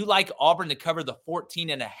I do like Auburn to cover the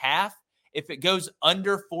 14.5. If it goes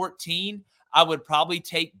under 14, I would probably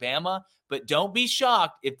take Bama, but don't be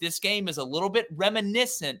shocked if this game is a little bit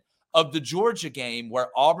reminiscent of the Georgia game where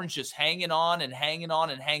Auburn's just hanging on and hanging on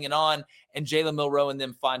and hanging on, and Jalen Milroe and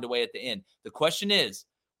them find a way at the end. The question is,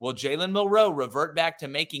 will Jalen Milroe revert back to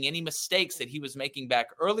making any mistakes that he was making back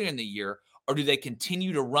earlier in the year, or do they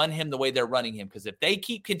continue to run him the way they're running him? Because if they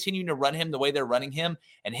keep continuing to run him the way they're running him,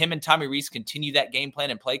 and him and Tommy Rees continue that game plan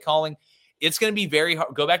and play calling, it's going to be very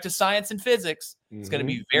hard. Go back to science and physics. It's going to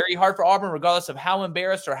be very hard for Auburn, regardless of how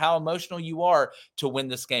embarrassed or how emotional you are, to win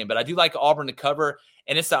this game. But I do like Auburn to cover,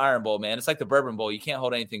 and it's the Iron Bowl, man. It's like the Bourbon Bowl. You can't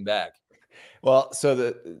hold anything back. Well, so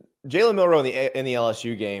the Jalen Milroe in the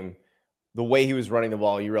LSU game, the way he was running the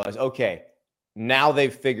ball, you realize, okay, now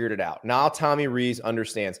they've figured it out. Now Tommy Rees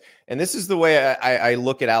understands. And this is the way I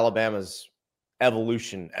look at Alabama's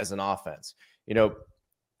evolution as an offense. You know,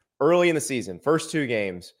 early in the season, first two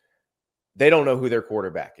games, they don't know who their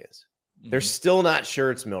quarterback is. They're still not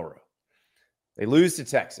sure it's Milroe. They lose to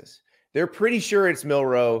Texas. They're pretty sure it's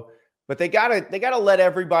Milroe, but they gotta let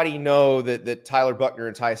everybody know that Tyler Buckner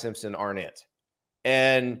and Ty Simpson aren't it.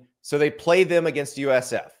 And so they play them against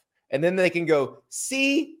USF. And then they can go,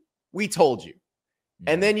 see, we told you.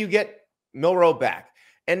 And then you get Milroe back.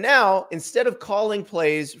 And now, instead of calling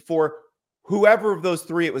plays for whoever of those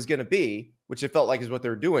three it was going to be, which it felt like is what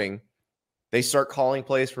they're doing, they start calling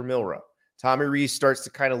plays for Milroe. Tommy Rees starts to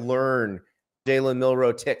kind of learn Jalen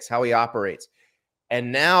Milroe ticks, how he operates.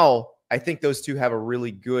 And now I think those two have a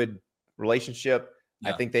really good relationship.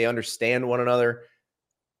 Yeah. I think they understand one another.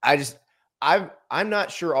 I'm not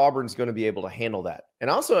sure Auburn's going to be able to handle that. And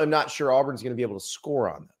also I'm not sure Auburn's going to be able to score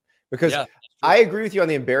on them. Because I agree with you on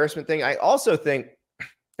the embarrassment thing. I also think,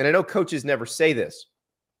 and I know coaches never say this,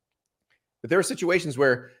 but there are situations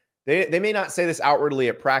where they may not say this outwardly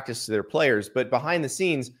at practice to their players, but behind the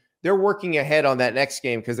scenes, they're working ahead on that next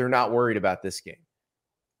game because they're not worried about this game.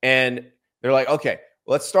 And they're like, okay,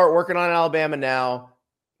 let's start working on Alabama now.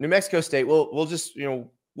 New Mexico State, we'll just,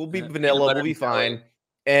 we'll be vanilla, we'll be fine.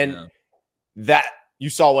 And that, you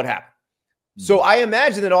saw what happened. So I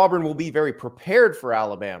imagine that Auburn will be very prepared for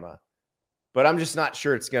Alabama, but I'm just not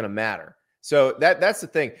sure it's going to matter. So that's the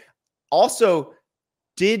thing. Also,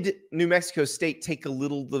 did New Mexico State take a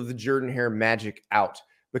little of the Jordan-Hare magic out?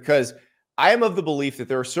 Because I am of the belief that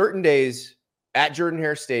there are certain days at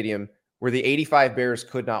Jordan-Hare Stadium where the 85 Bears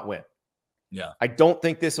could not win. Yeah. I don't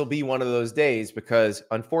think this will be one of those days because,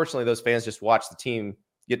 unfortunately, those fans just watch the team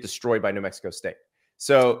get destroyed by New Mexico State.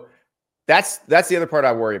 So that's the other part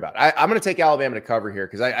I worry about. I'm going to take Alabama to cover here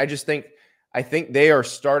because I think they are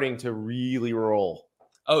starting to really roll.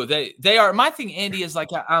 Oh, they are. My thing, Andy, is like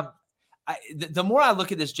the more I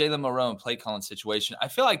look at this Jalen Milroe and play calling situation, I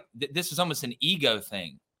feel like this is almost an ego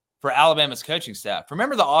thing for Alabama's coaching staff.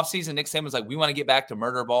 Remember the offseason, Nick Saban was like, we want to get back to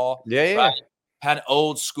murder ball. Yeah. Right? Had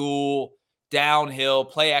old school, downhill,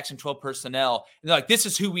 play action 12 personnel. And they're like, this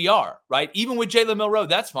is who we are, right? Even with Jalen Milroe,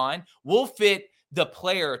 that's fine. We'll fit the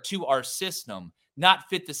player to our system, not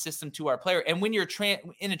fit the system to our player. And when you're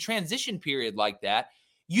in a transition period like that,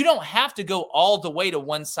 you don't have to go all the way to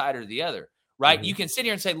one side or the other, right? You can sit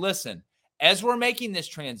here and say, listen, as we're making this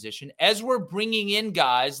transition, as we're bringing in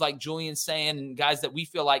guys like Julian Sand and guys that we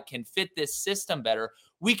feel like can fit this system better,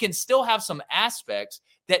 we can still have some aspects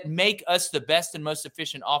that make us the best and most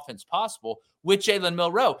efficient offense possible with Jalen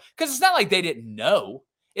Milroe. Because it's not like they didn't know.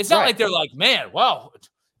 It's not like they're like, man, wow,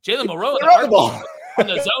 Jalen Milroe on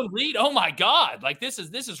the zone read. Oh my God. Like this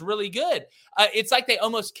is really good. It's like they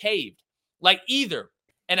almost caved. Like either,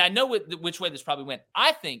 and I know which way this probably went.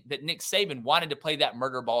 I think that Nick Saban wanted to play that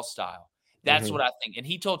murder ball style. That's what I think. And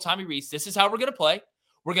he told Tommy Rees, this is how we're going to play.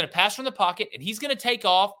 We're going to pass from the pocket, and he's going to take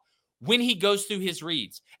off when he goes through his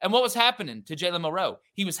reads. And what was happening to Jalen Monroe?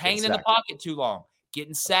 He was hanging in the pocket too long,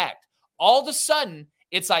 getting sacked. All of a sudden,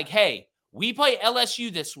 it's like, hey, we play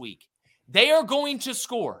LSU this week. They are going to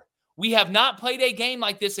score. We have not played a game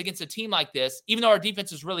like this against a team like this, even though our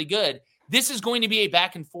defense is really good. This is going to be a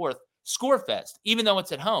back and forth score fest, even though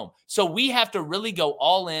it's at home. So we have to really go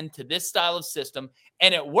all in to this style of system.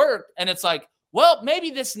 And it worked. And it's like, well, maybe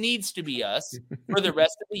this needs to be us for the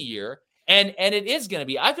rest of the year. And it is going to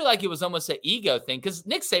be. I feel like it was almost an ego thing because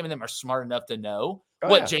Nick Saban and them are smart enough to know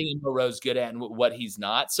what Jalen Monroe's good at and what he's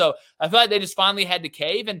not. So I feel like they just finally had to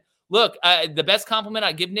cave. And look, the best compliment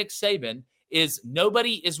I give Nick Saban is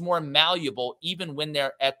nobody is more malleable even when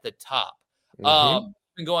they're at the top.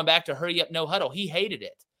 And going back to hurry up, no huddle, he hated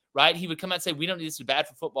it, right? He would come out and say, we don't need this, is bad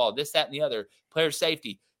for football, this, that, and the other, player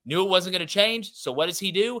safety. Knew it wasn't going to change. So what does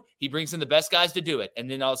he do? He brings in the best guys to do it. And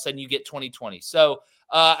then all of a sudden you get 2020. So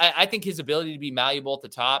I think his ability to be malleable at the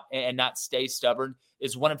top and not stay stubborn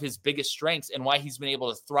is one of his biggest strengths and why he's been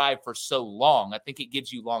able to thrive for so long. I think it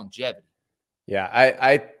gives you longevity. Yeah,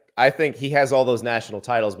 I think he has all those national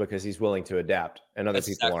titles because he's willing to adapt and other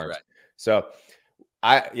people aren't. Right. So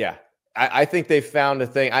I think they found a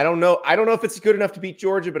thing. I don't know if it's good enough to beat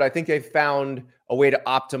Georgia, but I think they found a way to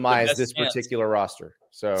optimize this particular roster.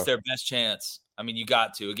 So it's their best chance. I mean, you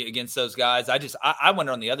got to against those guys. I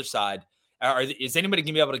wonder on the other side, is anybody going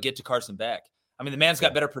to be able to get to Carson Beck? I mean, the man's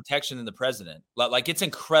got better protection than the president. Like it's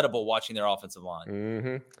incredible watching their offensive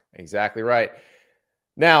line. Exactly right.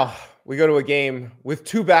 Now we go to a game with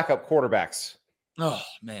two backup quarterbacks. Oh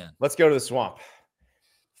man, let's go to the Swamp.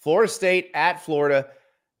 Florida State at Florida.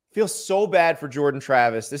 Feels so bad for Jordan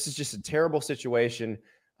Travis. This is just a terrible situation.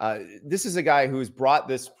 This is a guy who's brought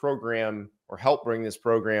this program or helped bring this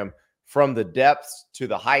program from the depths to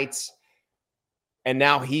the heights. And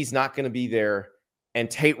now he's not going to be there.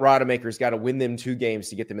 And Tate Rodemaker's got to win them 2 games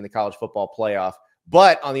to get them in the college football playoff.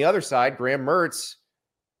 But on the other side, Graham Mertz,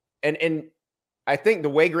 and I think the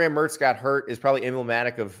way Graham Mertz got hurt is probably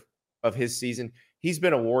emblematic of his season. He's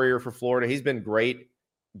been a warrior for Florida. He's been great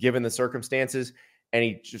given the circumstances. And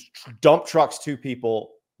he just dump trucks 2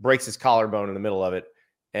 people, breaks his collarbone in the middle of it.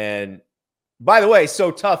 And by the way,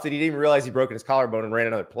 so tough that he didn't even realize he broke his collarbone and ran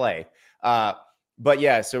another play. But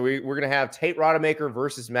yeah, so we're going to have Tate Rodemaker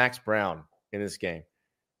versus Max Brown in this game.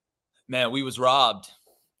 Man, we was robbed.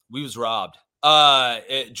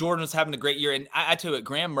 Jordan was having a great year. And I tell you what,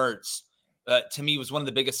 Graham Mertz, to me, was one of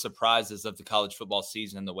the biggest surprises of the college football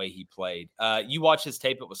season and the way he played. You watch his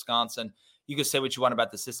tape at Wisconsin. You can say what you want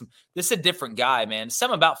about the system. This is a different guy, man.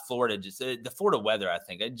 Something about Florida, just the Florida weather, I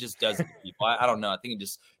think. It just does it to people. I don't know. I think it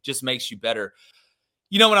just makes you better.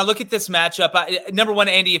 You know, when I look at this matchup, number one,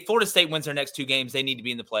 Andy, if Florida State wins their next 2 games, they need to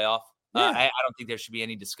be in the playoff. Yeah. I don't think there should be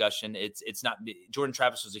any discussion. It's not – Jordan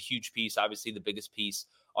Travis was a huge piece, obviously the biggest piece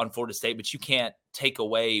on Florida State, but you can't take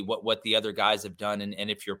away what the other guys have done. And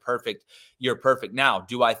if you're perfect, you're perfect. Now,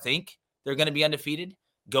 do I think they're going to be undefeated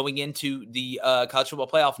going into the college football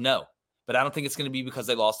playoff? No. But I don't think it's going to be because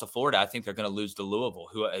they lost to Florida. I think they're going to lose to Louisville,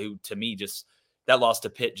 who to me just – that loss to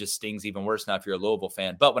Pitt just stings even worse now if you're a Louisville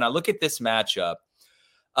fan. But when I look at this matchup,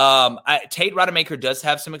 Tate Rodemaker does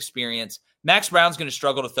have some experience. Max Brown's going to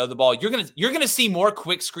struggle to throw the ball. You're going to see more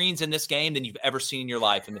quick screens in this game than you've ever seen in your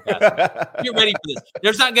life in the past. Get ready for this.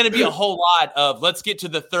 There's not going to be a whole lot of let's get to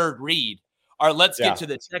the third read or let's get to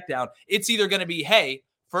the check down. It's either going to be, hey,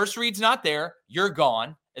 first read's not there, you're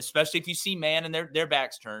gone, especially if you see man and their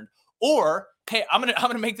backs turned, or hey, I'm going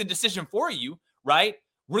to make the decision for you, right?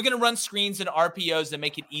 We're going to run screens and RPOs that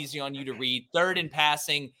make it easy on you to read. Third in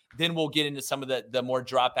passing, then we'll get into some of the more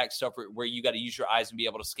drop back stuff where you got to use your eyes and be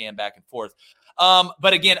able to scan back and forth.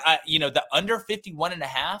 But again, the under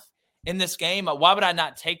 51.5 in this game, why would I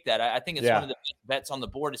not take that? I think it's one of the best bets on the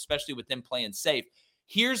board, especially with them playing safe.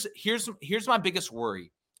 Here's my biggest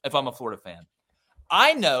worry if I'm a Florida fan.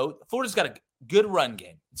 I know Florida's got a good run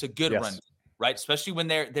game. It's a good run game. Right, especially when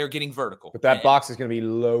they're getting vertical. But that box is going to be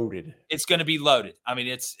loaded. It's going to be loaded. I mean,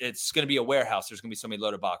 it's going to be a warehouse. There's going to be so many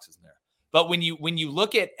loaded boxes in there. But when you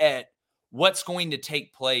look at what's going to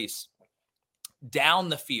take place down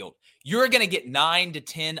the field, you're going to get 9 to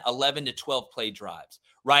 10, 11 to 12 play drives,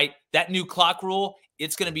 right? That new clock rule,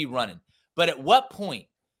 it's going to be running. But at what point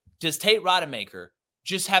does Tate Rodemaker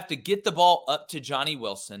just have to get the ball up to Johnny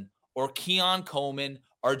Wilson or Keon Coleman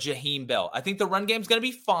or Jaheim Bell? I think the run game's going to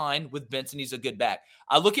be fine with Benson. He's a good back.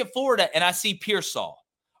 I look at Florida and I see Pearsall.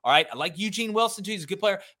 All right. I like Eugene Wilson too. He's a good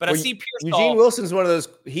player, but I see Pearsall. Eugene Wilson's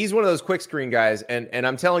he's one of those quick screen guys. And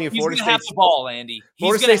I'm telling you, Florida State's the ball, Andy.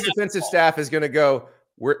 Florida State's defensive staff is going to go,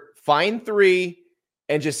 we're fine 3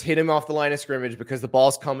 and just hit him off the line of scrimmage because the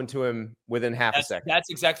ball's coming to him within half a second. That's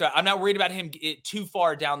exactly right. I'm not worried about him too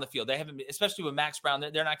far down the field. They haven't, especially with Max Brown,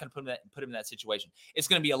 they're not going to put him in that situation. It's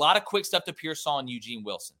going to be a lot of quick stuff to Pearsall and Eugene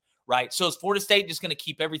Wilson, right? So is Florida State just going to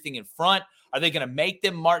keep everything in front? Are they going to make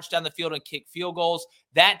them march down the field and kick field goals?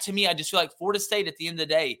 That, to me, I just feel like Florida State at the end of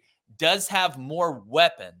the day does have more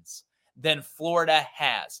weapons than Florida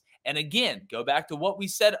has. And again, go back to what we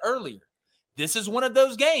said earlier. This is one of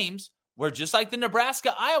those games where, just like the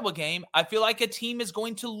Nebraska-Iowa game, I feel like a team is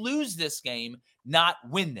going to lose this game, not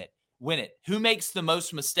win it. Who makes the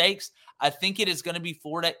most mistakes? I think it is going to be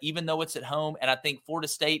Florida, even though it's at home. And I think Florida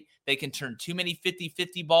State, they can turn too many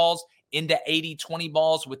 50-50 balls into 80-20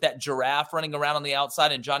 balls with that giraffe running around on the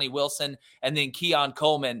outside and Johnny Wilson, and then Keon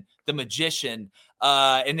Coleman, the magician.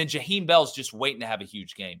 And then Jaheim Bell's just waiting to have a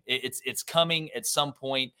huge game. It's coming at some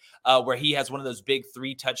point where he has one of those big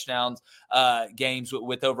 3 touchdowns games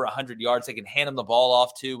with over 100 yards. They can hand him the ball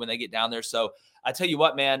off too when they get down there. So I tell you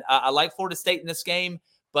what, man, I like Florida State in this game,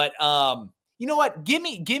 but you know what? Give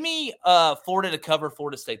me Florida to cover,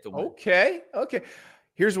 Florida State to win. Okay.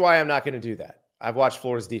 Here's why I'm not going to do that. I've watched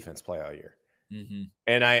Florida's defense play all year. Mm-hmm.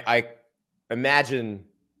 And I imagine,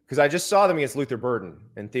 because I just saw them against Luther Burden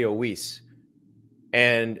and Theo Weiss.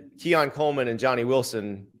 And Keon Coleman and Johnny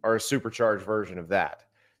Wilson are a supercharged version of that.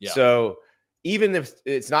 Yeah. So even if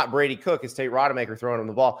it's not Brady Cook, it's Tate Rodemaker throwing him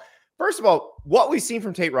the ball. First of all, what we've seen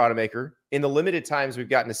from Tate Rodemaker in the limited times we've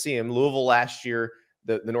gotten to see him, Louisville last year,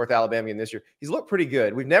 the North Alabama game this year, he's looked pretty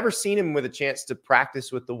good. We've never seen him with a chance to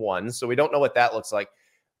practice with the ones, so we don't know what that looks like.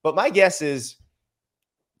 But my guess is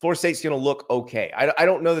Florida State's going to look okay. I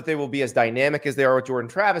don't know that they will be as dynamic as they are with Jordan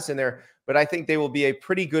Travis in there, but I think they will be a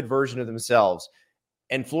pretty good version of themselves.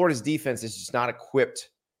 And Florida's defense is just not equipped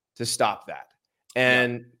to stop that.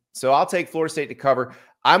 And so I'll take Florida State to cover.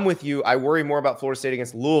 I'm with you. I worry more about Florida State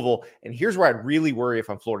against Louisville. And here's where I'd really worry if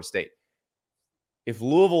I'm Florida State. If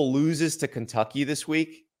Louisville loses to Kentucky this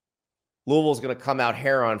week, Louisville's going to come out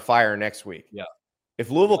hair on fire next week. Yeah. If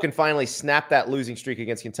Louisville can finally snap that losing streak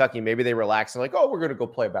against Kentucky, maybe they relax and like, oh, we're going to go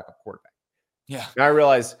play a backup quarterback. Yeah. Now I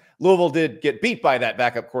realize Louisville did get beat by that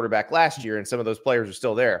backup quarterback last year, and some of those players are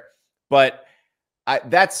still there. But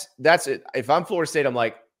that's it. If I'm Florida State, I'm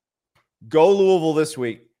like, go Louisville this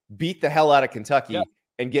week, beat the hell out of Kentucky,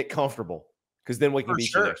 and get comfortable, because then we can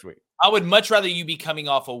beat you next week. I would much rather you be coming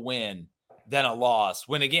off a win than a loss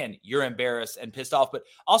when, again, you're embarrassed and pissed off. But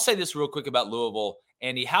I'll say this real quick about Louisville.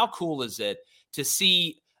 Andy, how cool is it to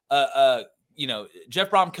see Jeff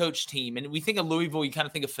Brom coach team? And we think of Louisville, you kind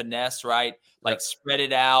of think of finesse, right? Like spread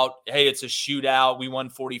it out. Hey, it's a shootout. We won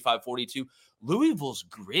 45-42. Louisville's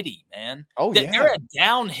gritty, man. Oh, yeah. They're a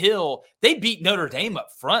downhill. They beat Notre Dame up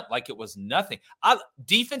front like it was nothing.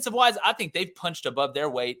 Defensive-wise, I think they've punched above their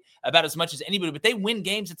weight about as much as anybody, but they win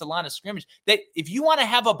games at the line of scrimmage. If you want to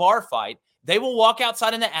have a bar fight, they will walk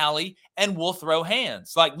outside in the alley and we'll throw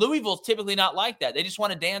hands. Like, Louisville's typically not like that. They just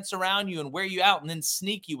want to dance around you and wear you out and then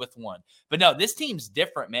sneak you with one. But no, this team's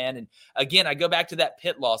different, man. And again, I go back to that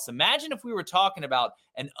Pitt loss. Imagine if we were talking about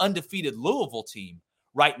an undefeated Louisville team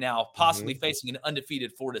right now, possibly facing an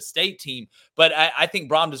undefeated Florida State team. But I think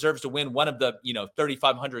Brom deserves to win one of the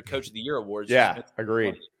 3,500 Coach of the Year awards. Yeah,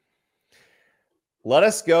 agreed. Let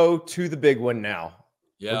us go to the big one now.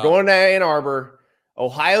 Yeah. We're going to Ann Arbor.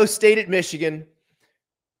 Ohio State at Michigan.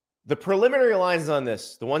 The preliminary lines on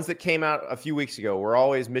this, the ones that came out a few weeks ago, were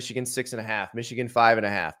always Michigan 6.5, Michigan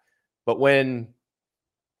 5.5. But when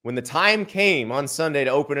the time came on Sunday to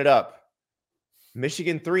open it up,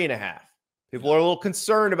 Michigan 3.5. People are a little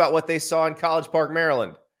concerned about what they saw in College Park,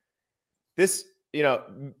 Maryland. This,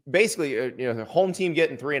 basically, the home team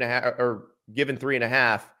getting 3.5 or given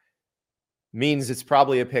 3.5 means it's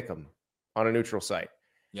probably a pick 'em on a neutral site.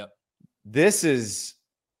 Yep. This is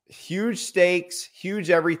huge stakes, huge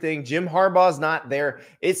everything. Jim Harbaugh's not there.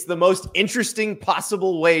 It's the most interesting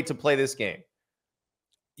possible way to play this game.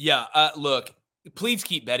 Yeah. Look, please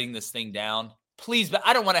keep betting this thing down. Please, but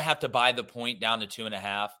I don't want to have to buy the point down to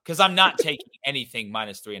 2.5, because I'm not taking anything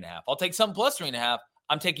minus 3.5. I'll take something plus 3.5.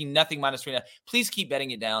 I'm taking nothing minus 3.5. Please keep betting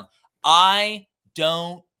it down. I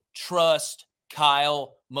don't trust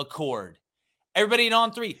Kyle McCord. Everybody in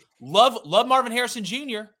On 3, love Marvin Harrison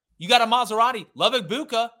Jr. You got a Maserati. Love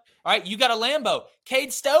Ibuka. All right, you got a Lambo.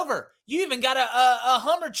 Cade Stover. You even got a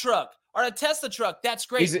Hummer truck or a Tesla truck. That's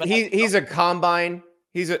great. He's a combine.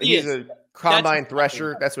 He's a combine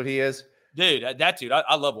thresher. That's what he is. Dude,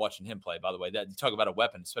 I love watching him play, by the way. You talk about a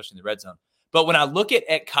weapon, especially in the red zone. But when I look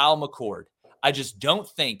at Kyle McCord, I just don't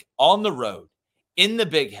think on the road, in the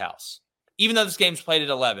big house, even though this game's played at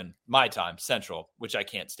 11, my time, Central, which I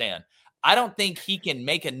can't stand, I don't think he can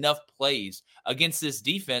make enough plays against this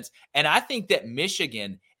defense. And I think that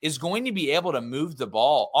Michigan is going to be able to move the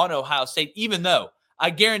ball on Ohio State, even though I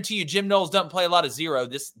guarantee you Jim Knowles doesn't play a lot of zero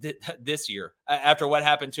this year after what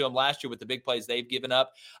happened to him last year with the big plays they've given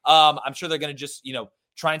up. I'm sure they're going to just,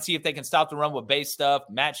 try and see if they can stop the run with base stuff,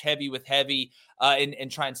 match heavy with heavy,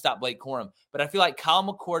 and try and stop Blake Corum. But I feel like Kyle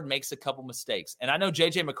McCord makes a couple mistakes. And I know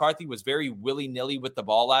J.J. McCarthy was very willy-nilly with the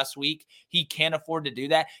ball last week. He can't afford to do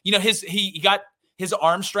that. He got his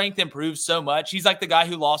arm strength improved so much. He's like the guy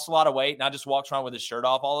who lost a lot of weight and now just walks around with his shirt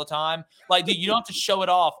off all the time. Like, dude, you don't have to show it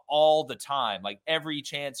off all the time. Like, every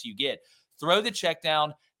chance you get, throw the check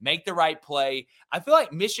down, make the right play. I feel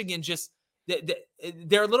like Michigan just –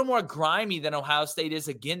 they're a little more grimy than Ohio State is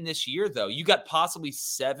again this year, though. You got possibly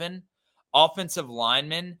 7 offensive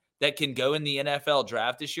linemen that can go in the NFL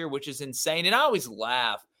draft this year, which is insane. And I always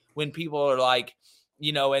laugh when people are like,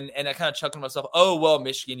 and I kind of chuckle to myself, oh, well,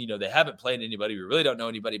 Michigan, they haven't played anybody. We really don't know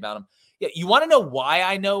anybody about them. Yeah, you want to know why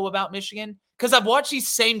I know about Michigan? Because I've watched these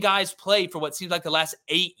same guys play for what seems like the last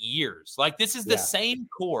 8 years. Like, this is the same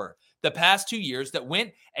core the past 2 years that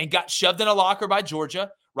went and got shoved in a locker by Georgia,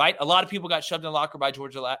 right? A lot of people got shoved in a locker by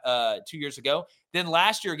Georgia 2 years ago. Then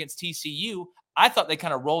last year against TCU, I thought they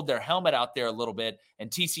kind of rolled their helmet out there a little bit, and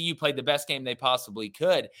TCU played the best game they possibly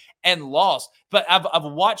could and lost. But I've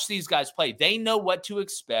watched these guys play. They know what to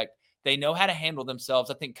expect. They know how to handle themselves.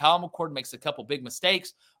 I think Kyle McCord makes a couple big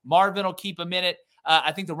mistakes. Marvin will keep him in it.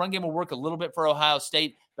 I think the run game will work a little bit for Ohio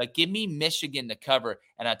State, but give me Michigan to cover.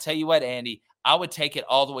 And I tell you what, Andy, I would take it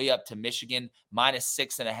all the way up to Michigan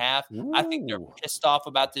 -6.5. Ooh. I think they're pissed off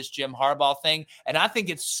about this Jim Harbaugh thing, and I think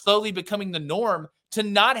it's slowly becoming the norm to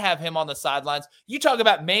not have him on the sidelines. You talk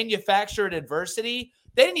about manufactured adversity.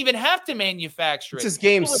 They didn't even have to manufacture it. This is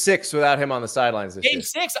game 6 without him on the sidelines this year. Game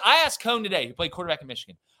 6, I asked Cone today, who played quarterback in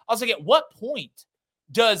Michigan. I was like, at what point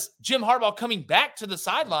does Jim Harbaugh coming back to the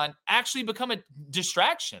sideline actually become a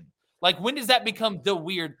distraction? Like, when does that become the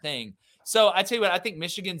weird thing? So I tell you what, I think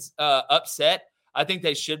Michigan's upset. I think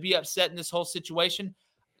they should be upset in this whole situation.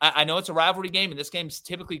 I know it's a rivalry game, and this game's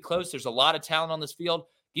typically close. There's a lot of talent on this field.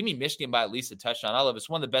 Give me Michigan by at least a touchdown. I love it. It's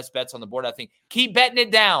one of the best bets on the board, I think. Keep betting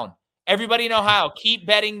it down. Everybody in Ohio, keep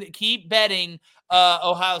betting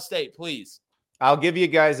Ohio State, please. I'll give you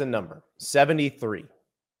guys a number, 73.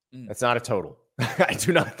 That's not a total. I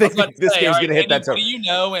do not think this game's going to hit that total. What do you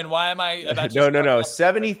know, and why am I about No.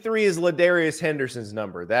 73 is Ladarius Henderson's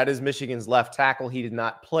number. That is Michigan's left tackle. He did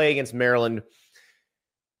not play against Maryland.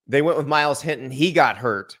 They went with Miles Hinton. He got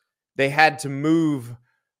hurt. They had to move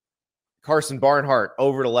Carson Barnhart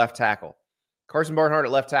over to left tackle. Carson Barnhart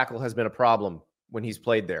at left tackle has been a problem when he's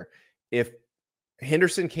played there. If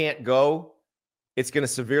Henderson can't go, it's going to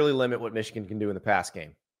severely limit what Michigan can do in the pass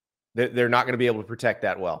game. They're not going to be able to protect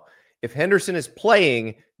that well. If Henderson is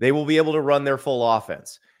playing, they will be able to run their full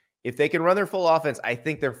offense. If they can run their full offense, I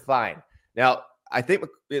think they're fine. Now, I think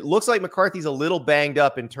it looks like McCarthy's a little banged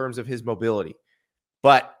up in terms of his mobility.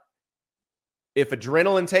 But if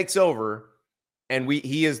adrenaline takes over and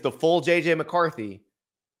he is the full J.J. McCarthy,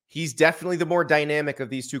 he's definitely the more dynamic of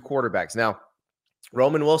these two quarterbacks. Now,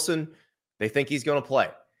 Roman Wilson, they think he's going to play.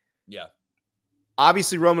 Yeah.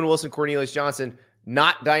 Obviously, Roman Wilson, Cornelius Johnson,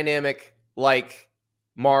 not dynamic like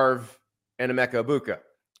Marv and Emeka Egbuka.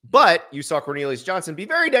 But you saw Cornelius Johnson be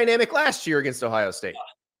very dynamic last year against Ohio State.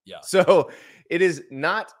 Yeah. So it is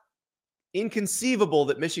not inconceivable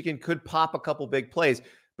that Michigan could pop a couple big plays.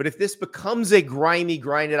 But if this becomes a grimy,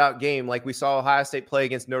 grinded out game like we saw Ohio State play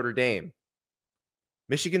against Notre Dame,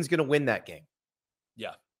 Michigan's going to win that game.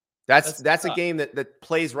 Yeah. That's a game that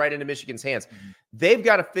plays right into Michigan's hands. Mm-hmm. They've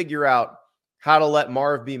got to figure out how to let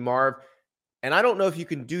Marv be Marv. And I don't know if you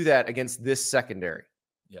can do that against this secondary.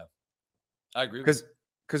 Yeah. I agree.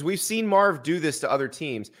 Because we've seen Marv do this to other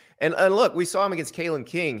teams. And look, we saw him against Kalen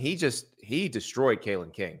King. He destroyed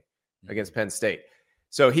Kalen King against Penn State.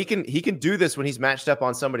 So he can do this when he's matched up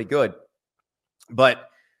on somebody good. But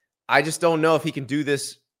I just don't know if he can do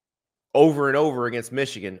this over and over against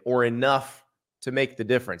Michigan or enough to make the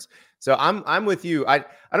difference. So I'm with you. I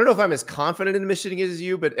don't know if I'm as confident in Michigan as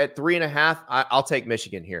you, but at 3.5, I'll take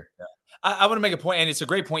Michigan here. Yeah. I want to make a point, and it's a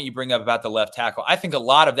great point you bring up about the left tackle. I think a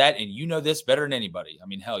lot of that, and you know this better than anybody. I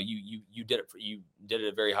mean, hell, you did it at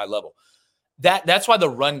a very high level. That's why the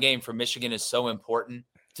run game for Michigan is so important,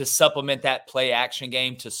 to supplement that play action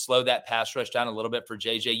game, to slow that pass rush down a little bit for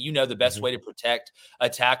JJ. You know the best way to protect a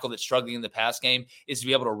tackle that's struggling in the pass game is to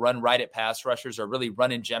be able to run right at pass rushers, or really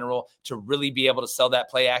run in general, to really be able to sell that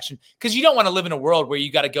play action. Because you don't want to live in a world where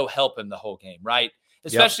you got to go help him the whole game, right?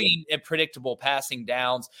 Especially in predictable passing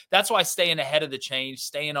downs. That's why staying ahead of the change,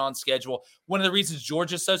 staying on schedule. One of the reasons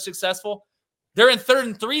Georgia's so successful, They're in 3rd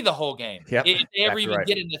and 3 the whole game. Yep, If they ever even right.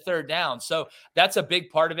 get into 3rd down. So that's a big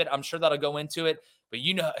part of it. I'm sure that'll go into it. But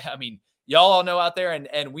I mean, y'all all know out there,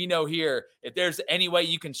 and we know here, if there's any way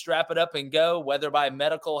you can strap it up and go, whether by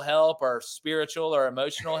medical help or spiritual or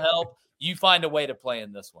emotional help, you find a way to play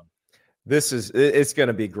in this one. It's going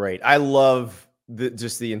to be great. I love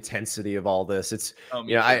just the intensity of all this. It's,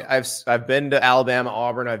 I've been to Alabama,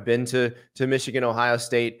 Auburn. I've been to Michigan, Ohio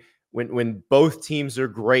State. When both teams are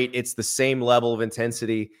great, it's the same level of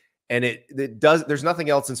intensity, and there's nothing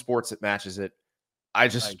else in sports that matches it.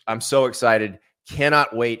 I'm so excited.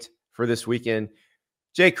 Cannot wait for this weekend.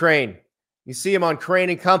 Jay Crane, you see him on Crane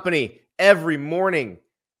and Company every morning.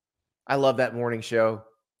 I love that morning show.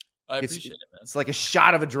 I appreciate it, man. It's like a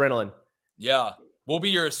shot of adrenaline. Yeah. We'll be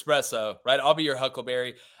your espresso, right? I'll be your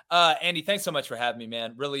Huckleberry. Andy, thanks so much for having me,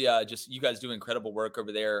 man. Really, just you guys do incredible work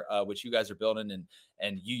over there, which you guys are building,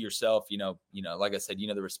 and you yourself, like I said,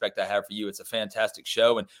 the respect I have for you. It's a fantastic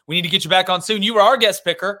show, and we need to get you back on soon. You were our guest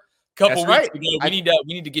picker a couple weeks ago. We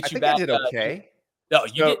need to get you back. I did okay. No,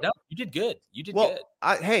 you did good. You did good.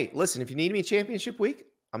 Hey, listen, if you need me championship week,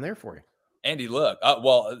 I'm there for you. Andy, look,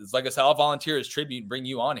 it's like I said, I'll volunteer as tribute and bring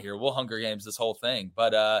you on here. We'll Hunger Games this whole thing.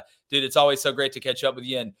 But, dude, it's always so great to catch up with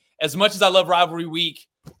you. And as much as I love rivalry week,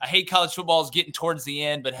 I hate college football is getting towards the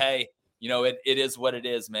end. But, hey, it is what it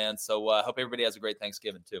is, man. So I hope everybody has a great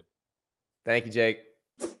Thanksgiving, too. Thank you, Jake.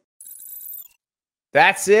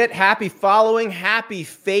 That's it. Happy following. Happy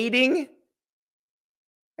fading.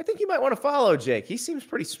 I think you might want to follow Jake. He seems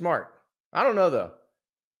pretty smart. I don't know, though.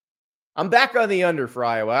 I'm back on the under for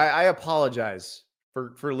Iowa. I apologize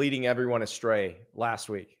for leading everyone astray last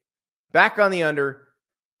week. Back on the under.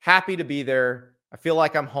 Happy to be there. I feel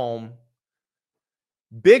like I'm home.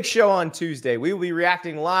 Big show on Tuesday. We will be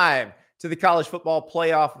reacting live to the college football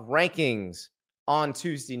playoff rankings on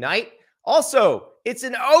Tuesday night. Also, it's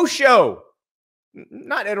an O show.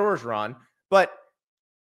 Not Ed Orgeron, but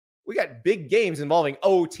we got big games involving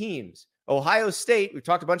O teams. Ohio State, we've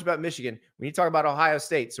talked a bunch about Michigan. We need to talk about Ohio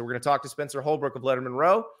State. So we're going to talk to Spencer Holbrook of Letterman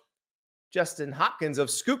Row. Justin Hopkins of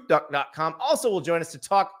ScoopDuck.com also will join us to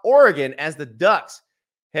talk Oregon as the Ducks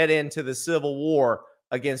head into the Civil War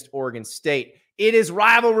against Oregon State. It is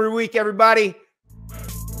rivalry week, everybody.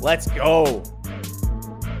 Let's go.